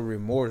have no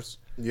remorse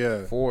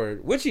for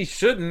it, which he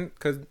shouldn't,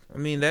 because I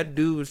mean that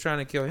dude was trying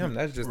to kill him.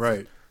 That's just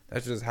right.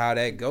 That's just how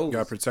that goes. You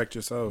gotta protect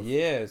yourself.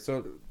 Yeah,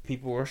 so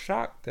people were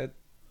shocked that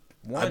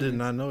one, I did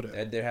not know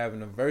that they're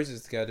having a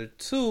versus together.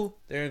 2,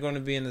 they're going to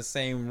be in the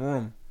same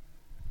room.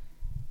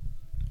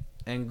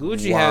 And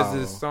Gucci has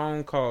this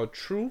song called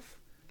Truth.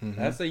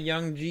 Mm-hmm. That's a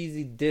Young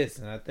Jeezy diss,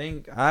 and I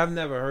think I've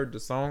never heard the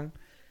song.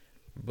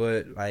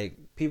 But like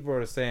people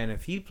are saying,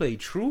 if he play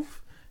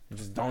Truth, you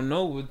just don't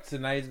know what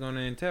tonight's gonna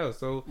entail.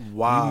 So you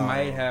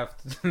might have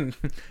to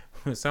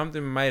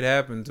something might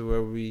happen to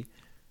where we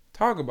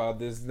talk about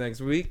this next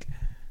week.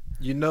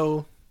 You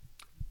know,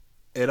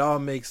 it all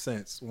makes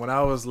sense. When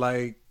I was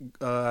like,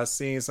 I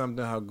seen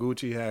something how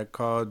Gucci had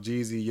called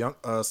Jeezy young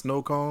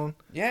snow cone.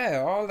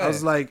 Yeah, all that. I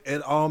was like,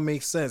 it all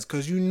makes sense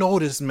because you know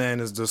this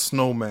man is the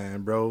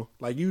snowman, bro.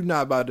 Like you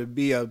not about to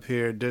be up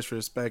here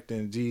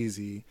disrespecting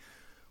Jeezy.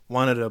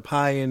 One of the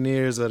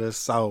pioneers of the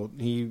South.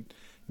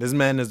 This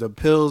man is the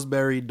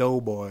Pillsbury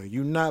Doughboy.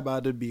 You not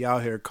about to be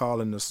out here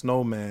calling the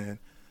snowman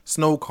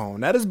snow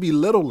cone. That is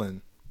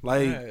belittling.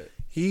 Like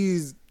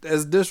he's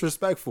as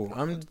disrespectful.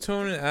 I'm just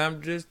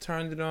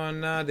turned it on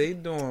now. They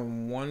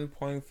doing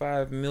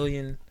 1.5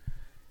 million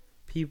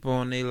people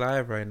on their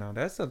live right now.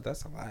 That's a lot.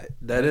 That's a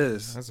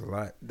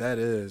lot. That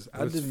is.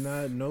 I did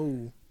not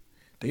know.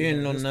 You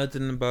didn't know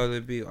nothing about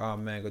it. Oh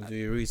man, go do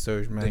your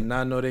research, man. Did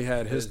not know they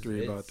had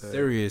history about that.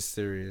 Serious.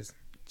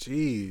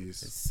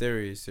 Jeez. It's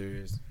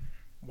serious.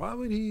 Why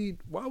would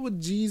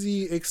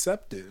Jeezy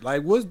accept it?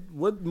 Like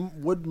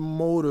what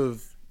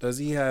motive does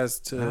he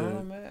has to?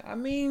 Man. I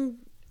mean,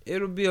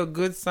 it'll be a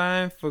good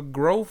sign for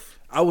growth.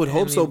 I would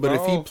hope so, but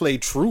if he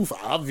played Truth,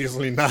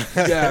 obviously not.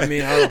 Yeah, I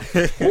mean,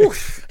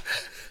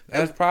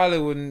 that's probably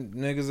what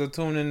niggas are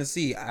tuning in to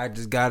see. I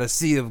just gotta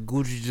see if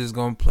Gucci just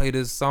gonna play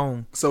this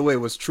song. So wait,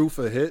 was Truth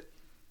a hit?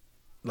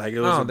 Like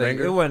it was a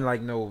banger? It wasn't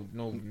like no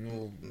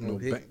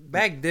hit.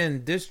 Back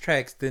then, diss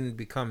tracks didn't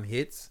become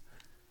hits.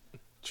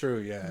 True,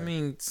 yeah. I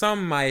mean,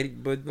 some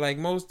might, but like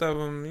most of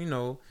them, you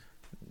know,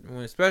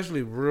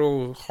 especially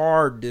real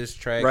hard diss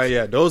tracks. Right,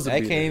 yeah, those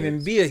that can't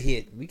even be a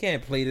hit. We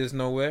can't play this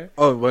nowhere.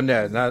 Oh, well,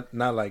 yeah,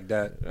 not like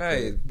that.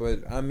 Right,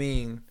 but I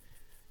mean.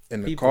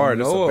 In the people car,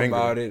 know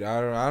about it.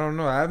 I don't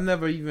know. I've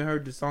never even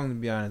heard the song, to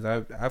be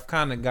honest. I've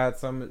kind of got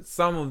some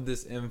of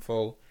this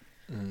info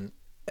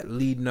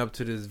leading up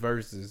to this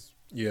verses.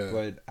 Yeah,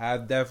 but I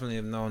definitely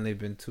have known they've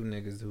been 2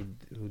 niggas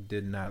who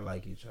did not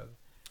like each other.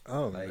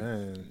 Oh like,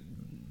 man,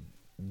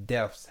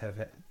 deaths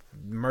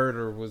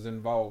murder was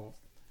involved.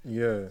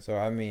 Yeah. So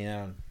I mean,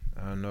 I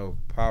don't know.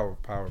 Power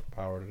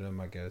to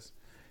them, I guess.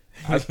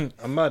 I'm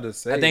about to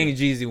say. I think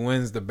Jeezy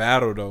wins the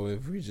battle though.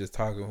 If we're just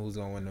talking who's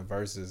gonna win the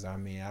verses, I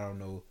mean, I don't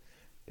know.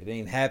 It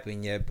ain't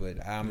happened yet,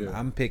 but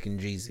I'm picking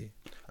Jeezy.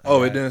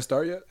 Oh, it didn't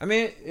start yet? I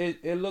mean,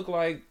 it looked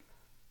like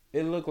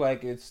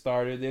it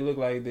started. It looked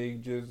like they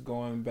just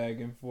going back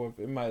and forth.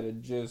 It might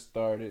have just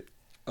started.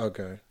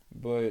 Okay.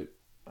 But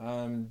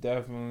I'm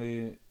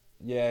definitely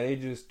they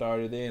just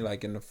started. They ain't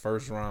like in the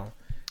first round.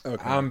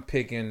 Okay. I'm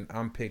picking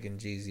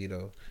Jeezy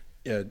though.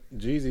 Yeah,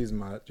 Jeezy's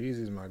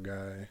my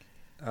guy.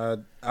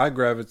 I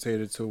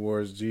gravitated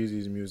towards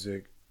Jeezy's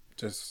music.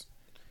 Just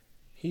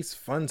he's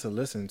fun to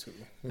listen to.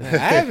 I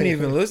haven't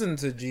even listened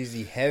to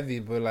Jeezy heavy,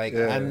 but like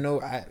I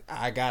know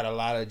I got a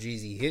lot of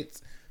Jeezy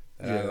hits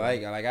that I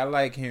like. I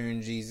like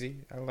hearing Jeezy.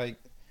 I like,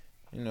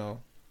 you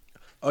know.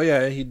 Oh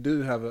yeah, he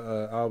do have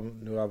a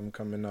new album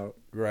coming out.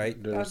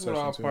 Right. That's what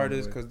all part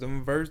is, because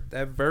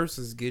that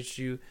verses gets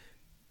you.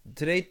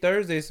 Today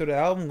Thursday, so the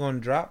album gonna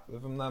drop,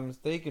 if I'm not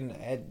mistaken,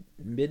 at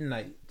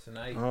midnight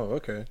tonight. Oh,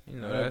 okay. You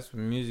know, that's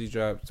when music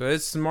drops. So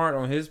it's smart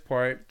on his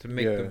part to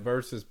make the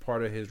verses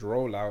part of his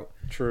rollout.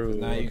 True.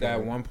 Now you got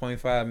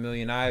 1.5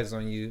 million eyes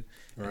on you,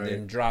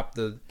 and then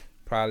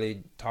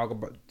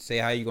say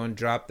how you gonna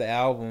drop the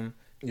album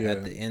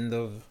at the end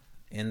of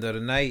end of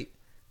the night.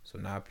 So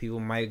now people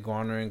might go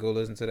on there and go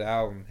listen to the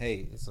album.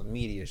 Hey, it's a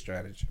media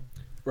strategy.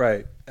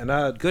 Right.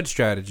 And good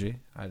strategy.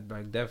 I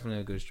like definitely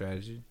a good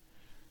strategy.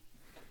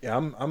 Yeah,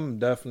 I'm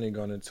definitely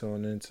gonna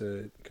tune into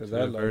it because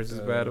that versus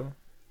battle.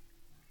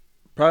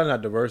 Probably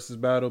not the versus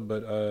battle,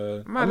 but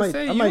I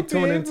might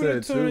tune into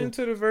it too. Tune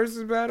into the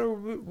versus battle.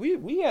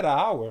 We had an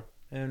hour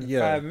and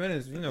 5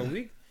 minutes. You know,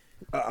 we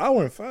an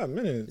hour and 5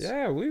 minutes.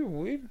 Yeah, we.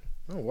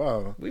 Oh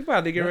wow. We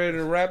about to get ready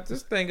to wrap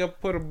this thing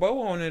up, put a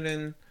bow on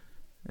it,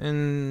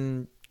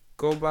 and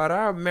go about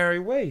our merry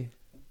way.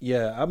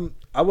 Yeah,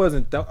 I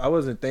wasn't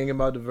thinking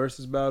about the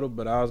versus battle,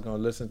 but I was gonna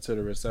listen to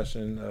the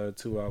Recession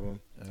 2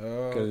 album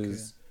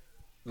because,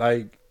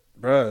 like,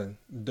 bruh,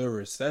 the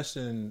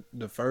Recession,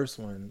 the first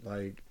one,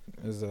 like,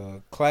 is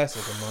a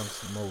classic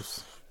amongst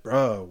most.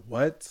 Bruh,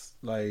 what?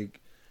 Like,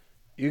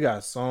 you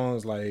got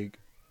songs like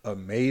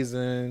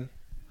Amazing,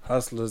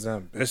 Hustler's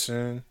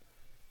Ambition.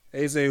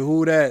 They say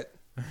who that,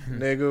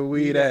 nigga?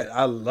 We that.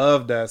 I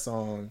love that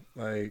song.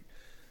 Like,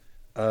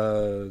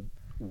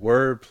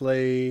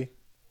 Wordplay.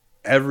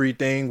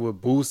 Everything with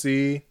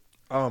Boosie.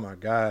 Oh my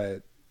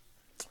god.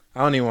 I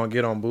don't even want to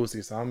get on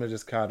Boosie, so I'm gonna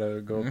just kind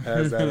of go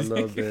past that a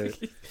little bit.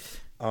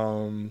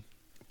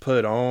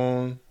 Put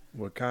On,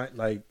 what kind,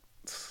 like,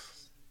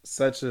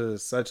 such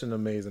an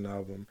amazing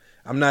album.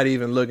 I'm not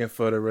even looking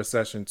for the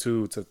Recession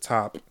 2 to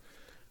top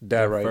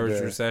that right there.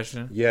 First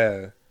Recession?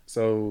 Yeah.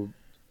 So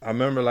I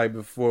remember, like,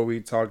 before we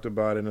talked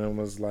about it, and it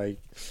was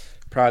like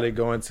probably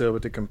go into it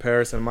with the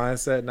comparison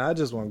mindset, and I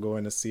just want to go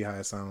in to see how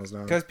it sounds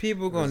now. Because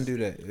people going to do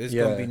that. It's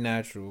going to be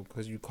natural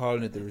because you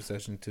calling it the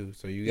Recession 2,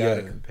 so you got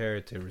to compare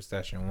it to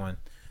Recession 1.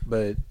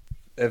 But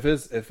if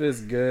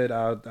it's good,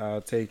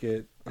 I'll take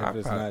it. If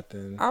it's not,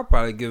 then I'll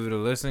probably give it a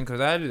listen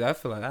because I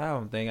feel like I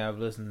don't think I've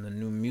listened to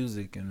new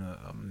music in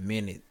a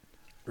minute.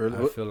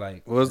 Really? I feel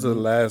like what was the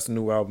last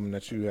new album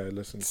that you had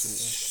listened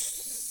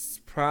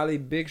to? Probably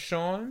Big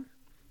Sean.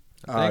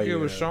 I think it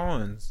was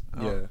Sean's.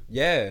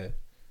 Yeah.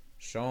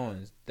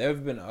 Sean's. There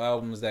have been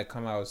albums that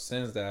come out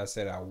since that I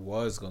said I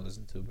was gonna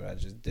listen to, but I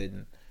just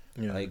didn't.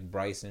 Yeah. Like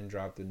Bryson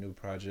dropped a new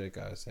project.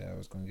 I said I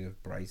was gonna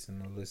give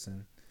Bryson a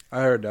listen.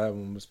 I heard that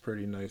one was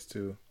pretty nice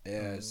too.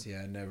 Yes,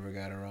 I never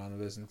got around to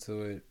listen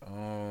to it.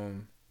 I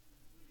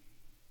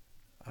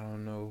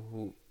don't know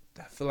who.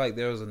 I feel like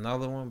there was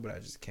another one, but I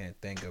just can't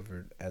think of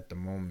her at the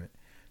moment.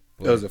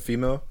 But it was a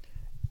female?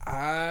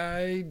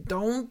 I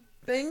don't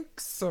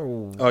think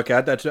so. Okay,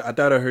 I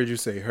thought I heard you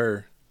say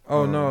her.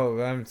 Oh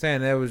no, I'm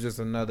saying that was just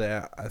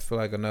another. I feel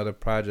like another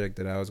project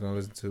that I was gonna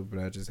listen to, but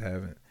I just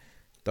haven't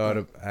thought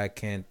of. I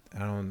can't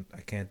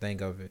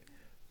think of it.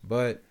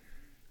 But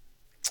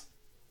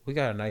we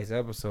got a nice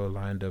episode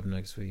lined up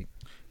next week.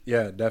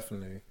 Yeah,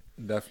 definitely.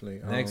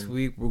 Next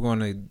week we're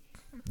gonna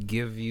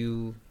give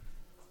you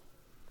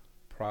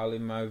probably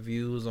my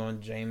views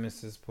on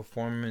Jameis's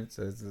performance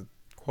as a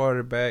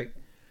quarterback.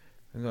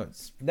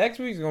 Next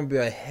week's gonna be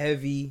a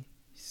heavy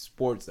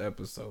sports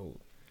episode.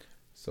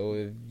 So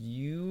if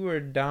you are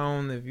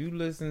down, if you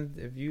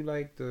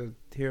like to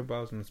hear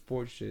about some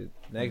sports shit,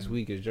 next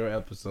week is your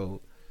episode.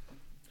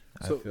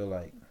 I feel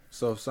like.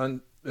 So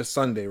it's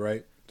Sunday,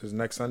 right? This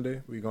next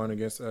Sunday, we going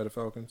against the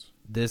Falcons?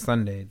 This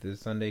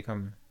Sunday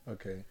coming.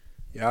 Okay.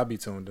 Yeah, I'll be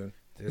tuned in.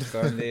 This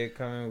Sunday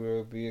coming,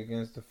 we'll be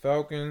against the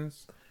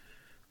Falcons.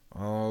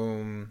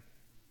 And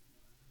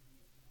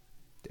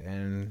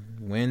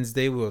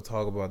Wednesday, we'll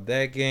talk about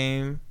that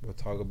game. We'll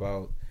talk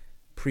about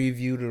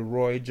preview to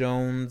Roy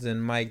Jones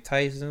and Mike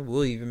Tyson.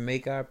 We'll even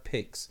make our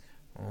picks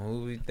on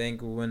who we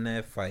think will win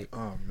that fight.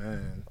 Oh,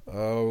 man.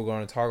 We're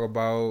going to talk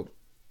about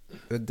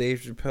the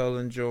Dave Chappelle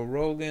and Joe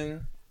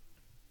Rogan,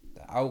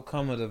 the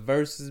outcome of the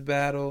versus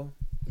battle.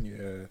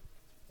 Yeah.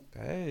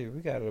 Hey,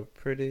 we got a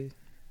pretty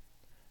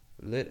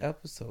lit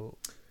episode.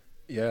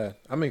 Yeah,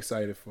 I'm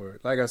excited for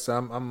it. Like I said,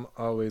 I'm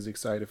always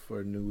excited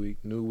for a new week.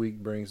 New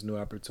week brings new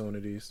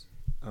opportunities.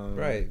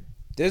 Right.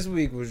 This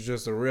week was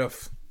just a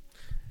riff.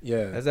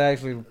 Yeah. That's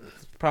actually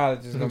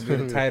probably just going to be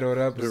the title of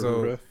the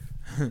episode.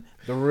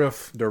 The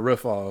riff. The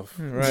riff off.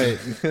 Right.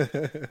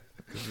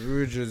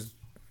 we just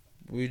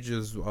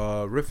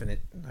riffing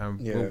it.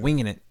 We're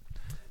winging it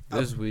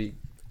this week.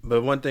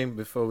 But one thing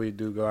before we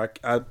do go,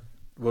 I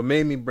what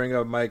made me bring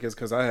up Mike is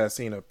because I had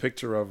seen a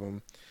picture of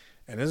him,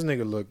 and this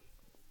nigga looked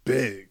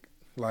big.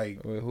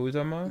 Like, wait, who we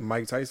talking about?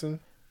 Mike Tyson?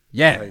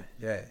 Yeah. Like,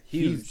 yeah.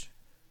 Huge.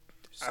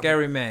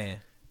 Scary man.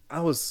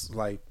 I was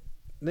like,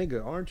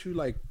 nigga, aren't you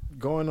like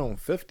going on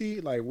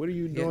 50? Like, what are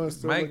you doing?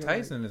 Mike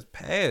Tyson is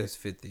past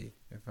 50,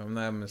 if I'm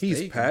not mistaken.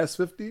 He's past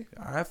 50?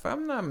 If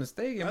I'm not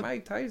mistaken,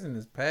 Mike Tyson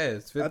is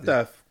past 50.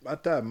 I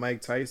thought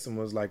Mike Tyson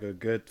was like a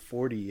good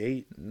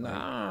 48.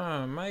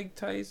 Nah, Mike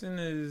Tyson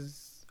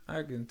is,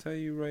 I can tell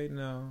you right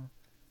now,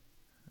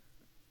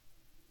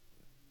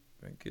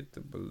 I get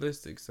the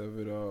ballistics of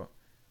it all.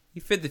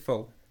 He's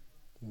 54.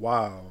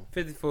 Wow.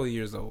 54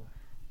 years old.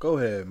 Go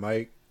ahead,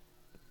 Mike.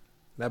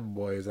 That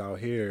boy is out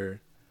here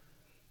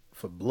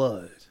for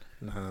blood.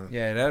 Nah.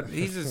 Yeah,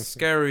 he's a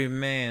scary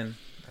man.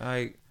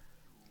 Like,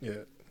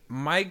 yeah,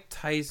 Mike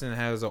Tyson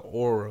has an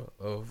aura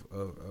of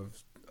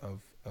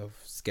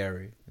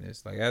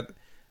scariness. Like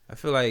I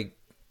feel like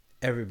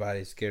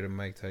everybody's scared of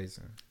Mike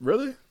Tyson.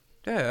 Really?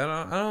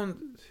 Yeah, I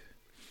don't.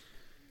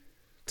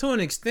 To an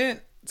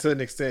extent. To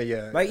an extent,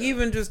 yeah. Like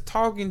even just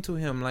talking to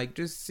him, like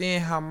just seeing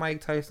how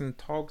Mike Tyson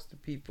talks to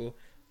people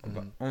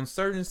on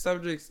certain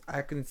subjects,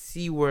 I can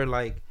see where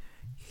like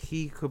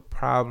he could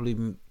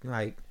probably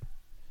like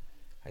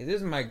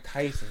this is Mike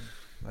Tyson.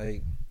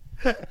 Like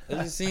it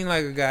just seems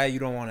like a guy you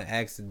don't want to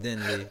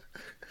accidentally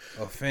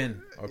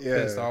offend or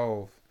piss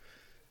off.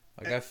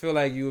 Like I feel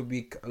like you would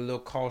be a little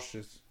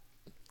cautious.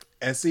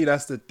 And see,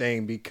 that's the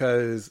thing,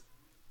 because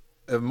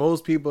if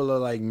most people are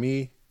like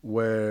me,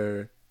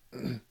 where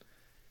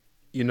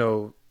you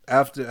know,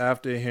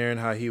 after hearing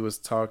how he was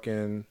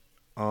talking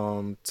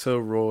to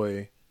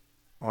Roy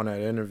on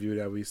that interview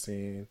that we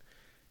seen,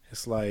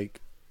 it's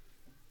like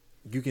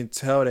you can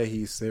tell that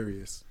he's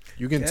serious.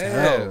 You can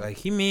tell, like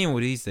he mean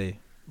what he say.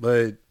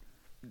 But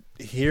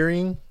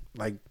hearing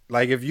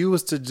like if you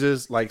was to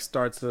just like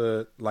start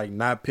to like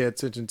not pay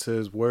attention to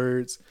his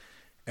words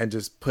and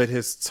just put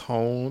his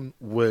tone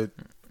with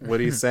what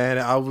he's saying,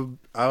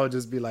 I would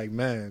just be like,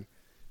 man,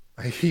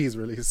 like he's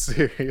really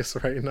serious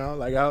right now.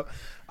 Like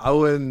I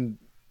wouldn't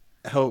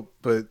help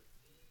but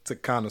to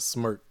kind of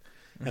smirk.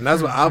 And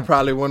that's why I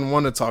probably wouldn't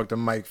want to talk to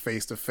Mike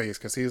face to face,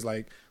 because he's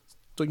like,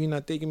 so you're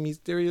not taking me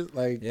serious?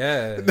 Like,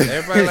 yeah,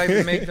 everybody like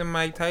to make them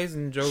Mike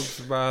Tyson jokes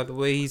about the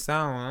way he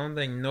sound. I don't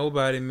think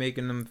nobody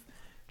making them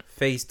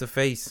face to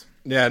face.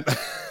 Yeah.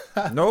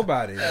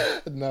 Nobody.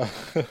 No.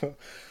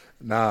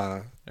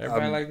 Nah.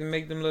 Everybody like to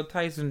make them little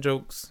Tyson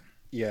jokes.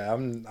 Yeah,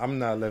 I'm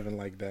not living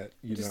like that,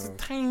 you Just know. a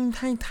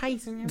tiny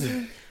Tyson.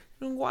 I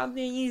don't go out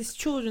there and eat his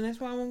children. That's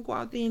what I want to go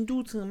out there and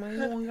do to him. I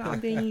don't want to go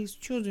out there and eat his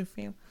children,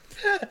 fam.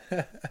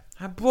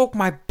 I broke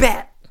my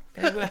back.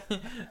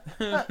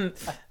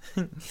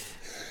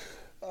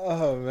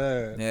 Oh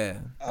man. Yeah.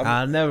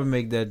 I'll never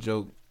make that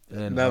joke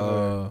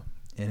never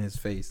in his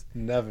face.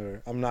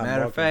 Never. I'm not.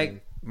 Matter of fact,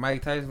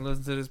 Mike Tyson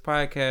listens to this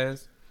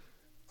podcast.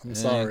 I'm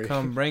sorry.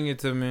 Come bring it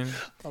to me.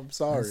 I'm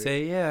sorry. And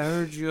say, yeah, I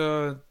heard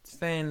you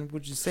saying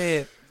what you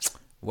said.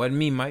 Wasn't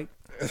me, Mike.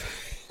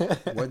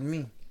 Wasn't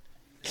me.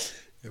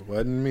 It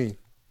wasn't me.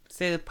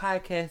 Say the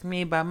podcast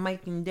made by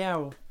Mike and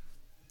Daryl.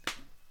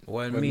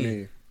 Wasn't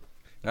me.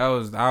 I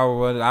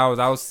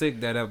was sick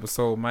that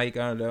episode, Mike.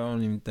 I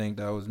don't even think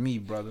that was me,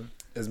 brother.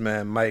 This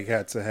man Mike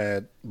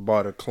had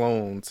bought a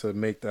clone to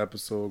make the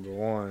episode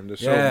go on. The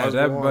show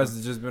that must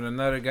have just been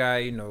another guy.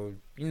 You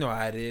know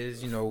how it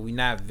is. You know, we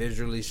not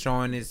visually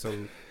showing it, so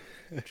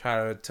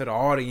try to the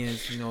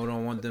audience. You know,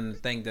 don't want them to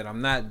think that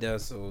I'm not there.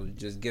 So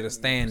just get a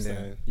stand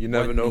in. You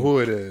never know who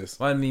it is.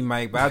 Wasn't me,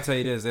 Mike. But I'll tell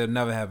you this: it'll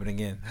never happen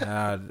again.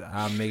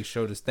 I'll make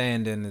sure the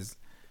stand in is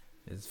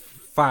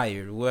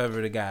fired. Whoever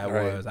the guy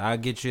was, I'll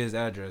get you his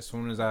address as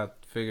soon as I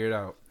figure it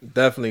out.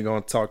 Definitely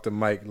gonna talk to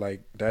Mike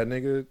like that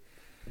nigga.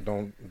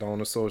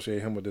 Don't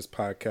associate him with this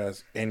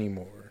podcast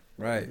anymore.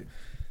 Right.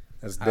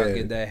 That's dead. I'll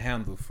get that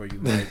handle for you,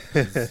 Mike.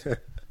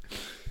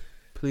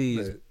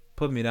 Please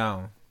put me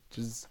down.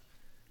 Just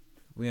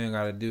we ain't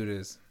gotta do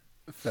this.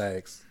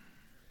 Facts.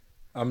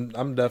 I'm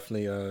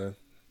definitely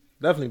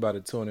about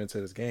to tune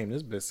into this game.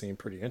 This bit seemed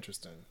pretty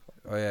interesting.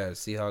 Oh yeah,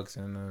 Seahawks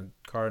and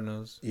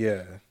Cardinals.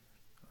 Yeah.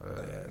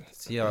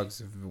 Seahawks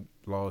have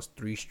lost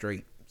 3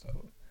 straight,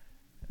 so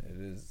it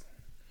is.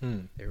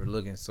 They were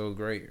looking so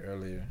great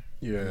earlier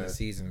in the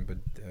season, but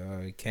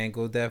it can't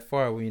go that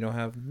far when you don't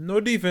have no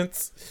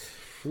defense.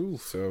 Ooh.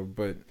 So,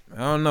 but I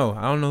don't know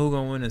who's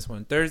gonna win this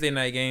one. Thursday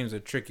night games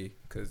are tricky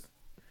because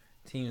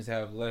teams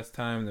have less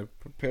time to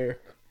prepare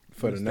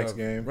for the next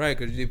game, right?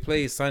 Because you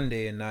play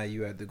Sunday and now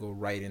you have to go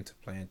right into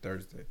playing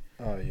Thursday.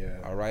 Oh yeah,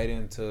 right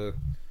into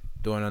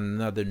doing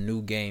another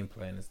new game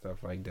plan and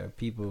stuff like that.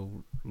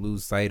 People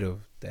lose sight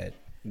of that.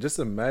 Just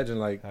imagine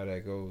like how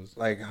that goes.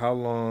 Like how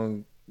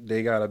long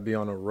they gotta be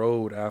on the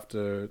road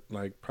after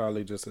like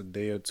probably just a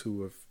day or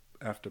two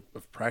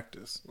of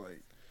practice.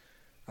 Like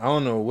I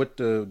don't know what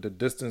the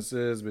distance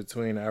is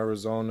between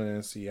Arizona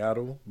and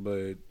Seattle,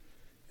 but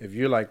if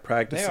you're like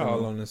practicing, they're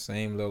all on the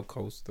same little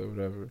coast or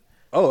whatever.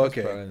 Oh,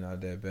 okay. It's probably not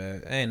that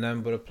bad. Ain't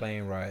nothing but a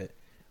plane ride.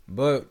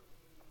 But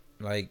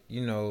like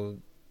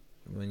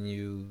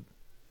when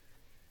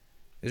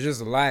it's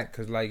just a lot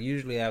because like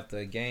usually after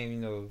a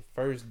game,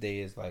 first day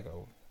is like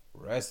a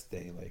rest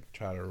day, like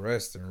try to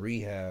rest and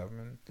rehab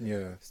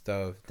and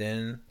stuff.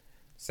 Then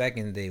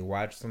second day,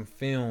 watch some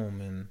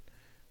film and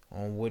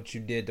on what you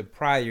did the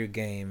prior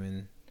game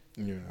and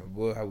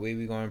how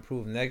we gonna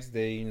improve. Next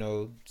day,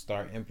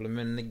 start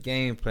implementing the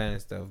game plan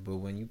and stuff. But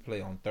when you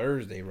play on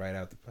Thursday right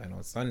after playing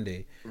on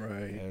Sunday,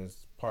 right,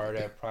 as part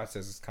of that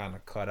process is kind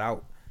of cut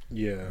out,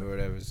 or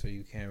whatever. So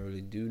you can't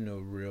really do no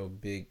real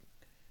big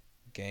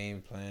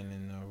game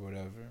planning or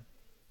whatever.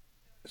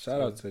 Shout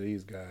out to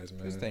these guys,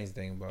 man. There's things to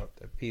think about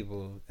that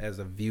people as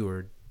a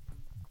viewer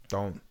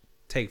don't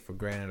take for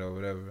granted or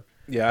whatever.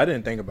 Yeah, I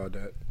didn't think about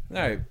that.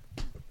 All right.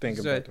 Think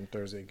about them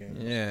Thursday games.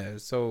 Yeah,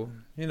 so,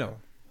 it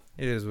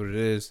is what it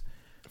is.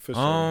 For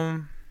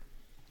sure.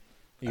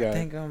 I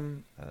think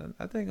I'm good.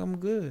 I think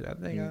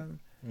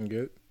I'm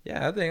good?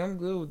 Yeah, I think I'm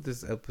good with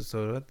this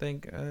episode. I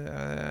think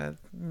I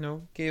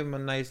gave him a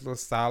nice little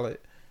solid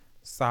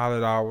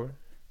solid hour.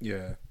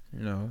 Yeah.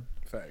 You know,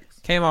 Facts.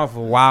 came off a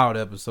wild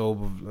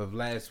episode of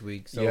last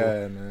week, so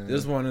yeah, man.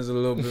 this one is a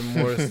little bit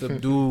more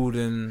subdued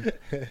and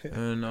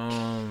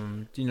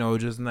you know,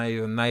 just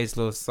a nice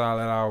little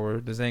solid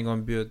hour. This ain't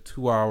gonna be a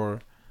 2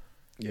 hour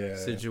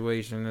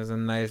situation. It's a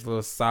nice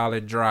little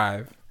solid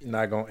drive. You're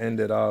not gonna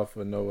end it off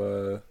with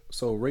no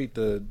so rate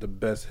the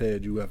best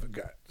head you ever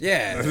got.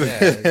 Yeah.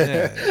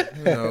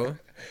 You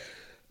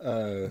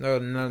know,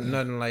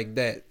 nothing like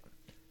that.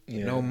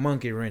 Yeah. No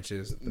monkey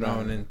wrenches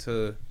thrown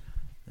into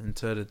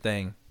the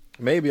thing.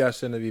 Maybe I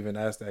shouldn't have even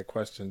asked that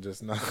question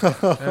just now.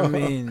 I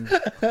mean,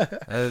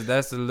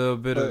 that's a little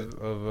bit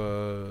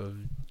of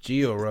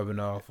Geo rubbing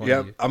off on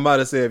you. I'm about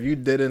to say, if you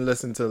didn't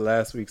listen to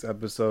last week's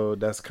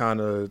episode, that was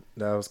kind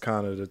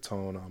of the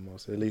tone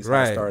almost. At least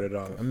I started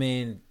off. I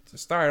mean, to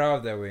start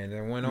off that way and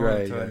then went on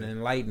to an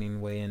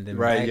enlightening way and then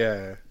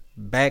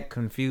back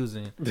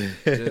confusing.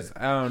 Just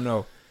I don't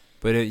know,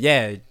 but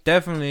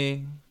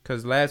definitely.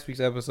 Because last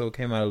week's episode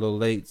came out a little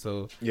late,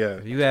 so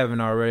if you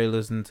haven't already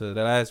listened to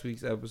the last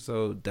week's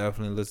episode,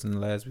 definitely listen to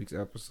last week's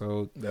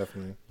episode.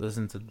 Definitely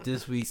listen to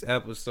this week's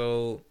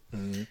episode.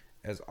 Mm-hmm.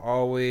 As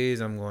always,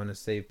 I'm going to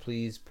say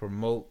please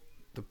promote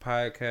the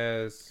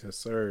podcast. Yes,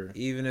 sir.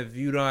 Even if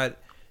you're not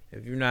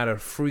a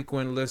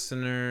frequent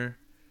listener,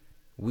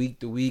 week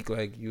to week,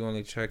 like you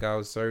only check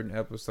out certain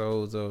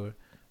episodes or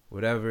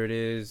whatever it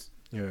is.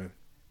 Yeah.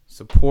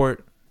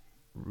 Support.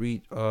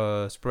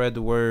 Spread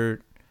the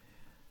word.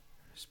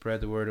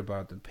 Spread the word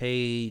about the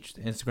page,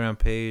 the Instagram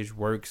page,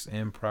 Works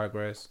in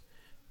Progress.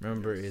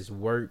 Remember, it's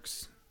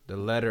Works, the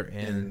letter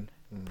in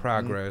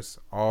Progress,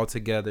 all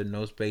together,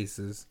 no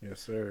spaces.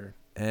 Yes, sir.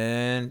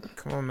 And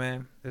come on,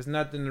 man, there's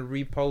nothing to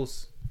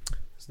repost.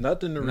 It's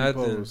nothing to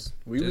repost.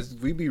 We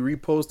be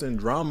reposting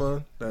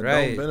drama that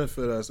don't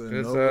benefit us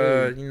in no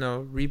way. You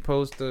know,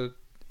 repost the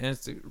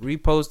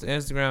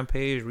Instagram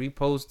page,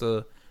 repost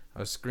a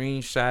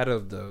screenshot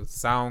of the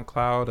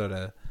SoundCloud or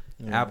the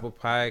Apple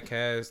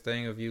Podcast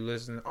thing if you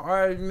listen,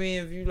 or I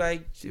mean if you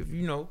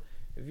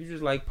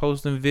just like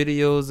posting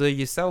videos of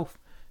yourself,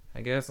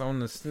 I guess on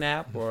the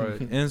Snap or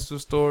Insta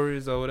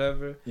stories or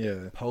whatever.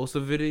 Yeah, post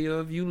a video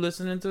of you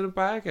listening to the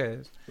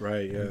podcast.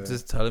 Right. Yeah, and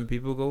just telling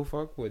people go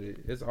fuck with it.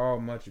 It's all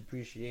much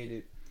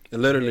appreciated. It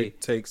literally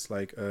takes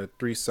like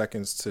 3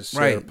 seconds to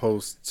share a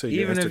post to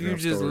your Instagram even if you're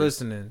just stories.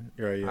 Listening.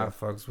 Right. Yeah, I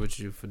fucks with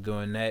you for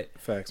doing that.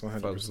 Facts.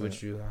 100%. Fucks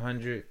with you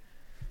 100.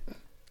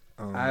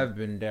 I've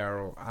been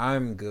Daryl.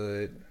 I'm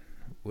good.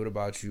 What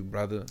about you,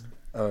 brother?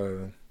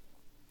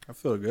 I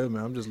feel good,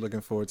 man. I'm just looking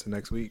forward to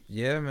next week.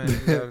 Yeah, man. You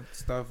got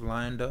stuff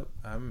lined up.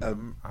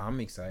 I'm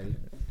excited.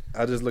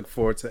 I just look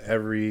forward to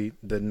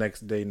the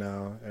next day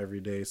now, every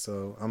day.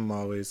 So I'm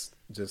always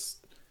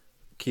just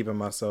keeping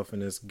myself in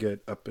this good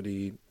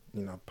uppity,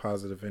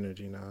 positive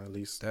energy now. At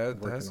least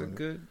that's a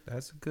good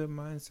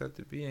mindset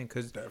to be in,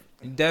 because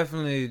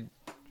definitely,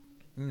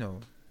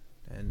 and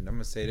I'm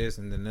gonna say this,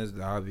 and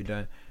then I'll be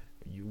done.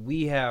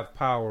 We have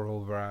power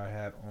over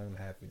our own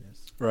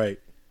happiness.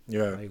 Right.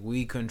 Yeah. Like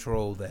we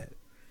control that.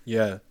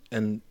 Yeah.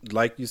 And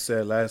like you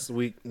said last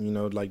week,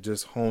 like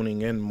just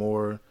honing in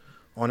more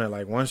on it.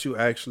 Like once you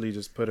actually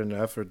just put in the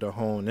effort to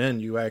hone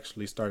in, you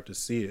actually start to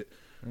see it.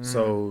 Mm-hmm.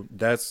 So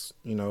that's,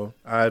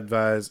 I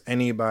advise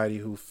anybody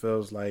who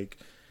feels like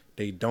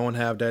they don't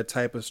have that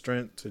type of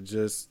strength to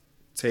just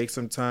take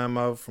some time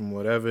out from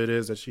whatever it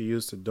is that you're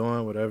used to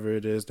doing, whatever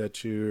it is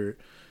that you're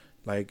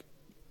like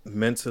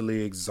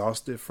mentally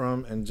exhausted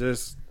from, and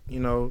just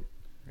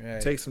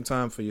take some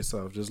time for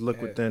yourself. Just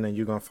look within and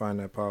you're gonna find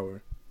that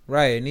power.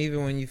 Right. And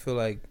even when you feel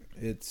like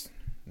it's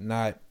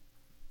not,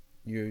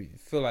 you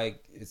feel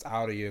like it's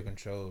out of your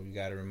control, you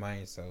gotta remind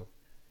yourself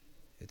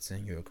it's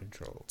in your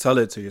control. Tell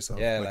it to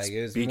yourself. Yeah, like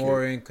it's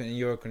more in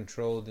your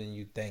control than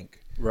you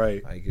think.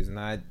 Right. Like it's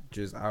not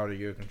just out of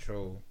your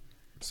control,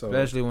 so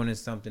especially when it's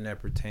something that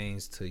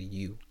pertains to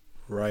you.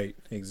 Right.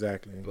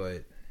 Exactly.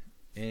 But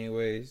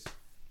anyways,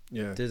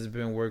 yeah, this has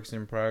been Works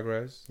in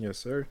Progress. Yes,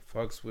 sir.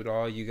 Fucks with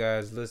all you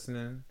guys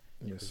listening.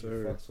 Yes,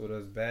 sir. Fucks with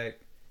us back.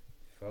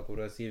 Fuck with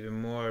us even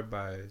more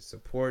by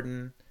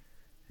supporting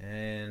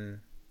and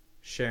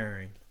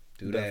sharing.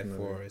 Do Definitely. That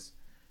for us.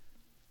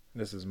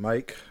 This is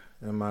Mike,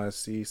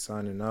 MIC,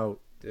 signing out.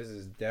 This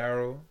is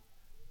Daryl,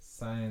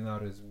 signing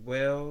out as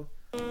well.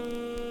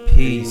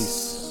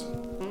 Peace.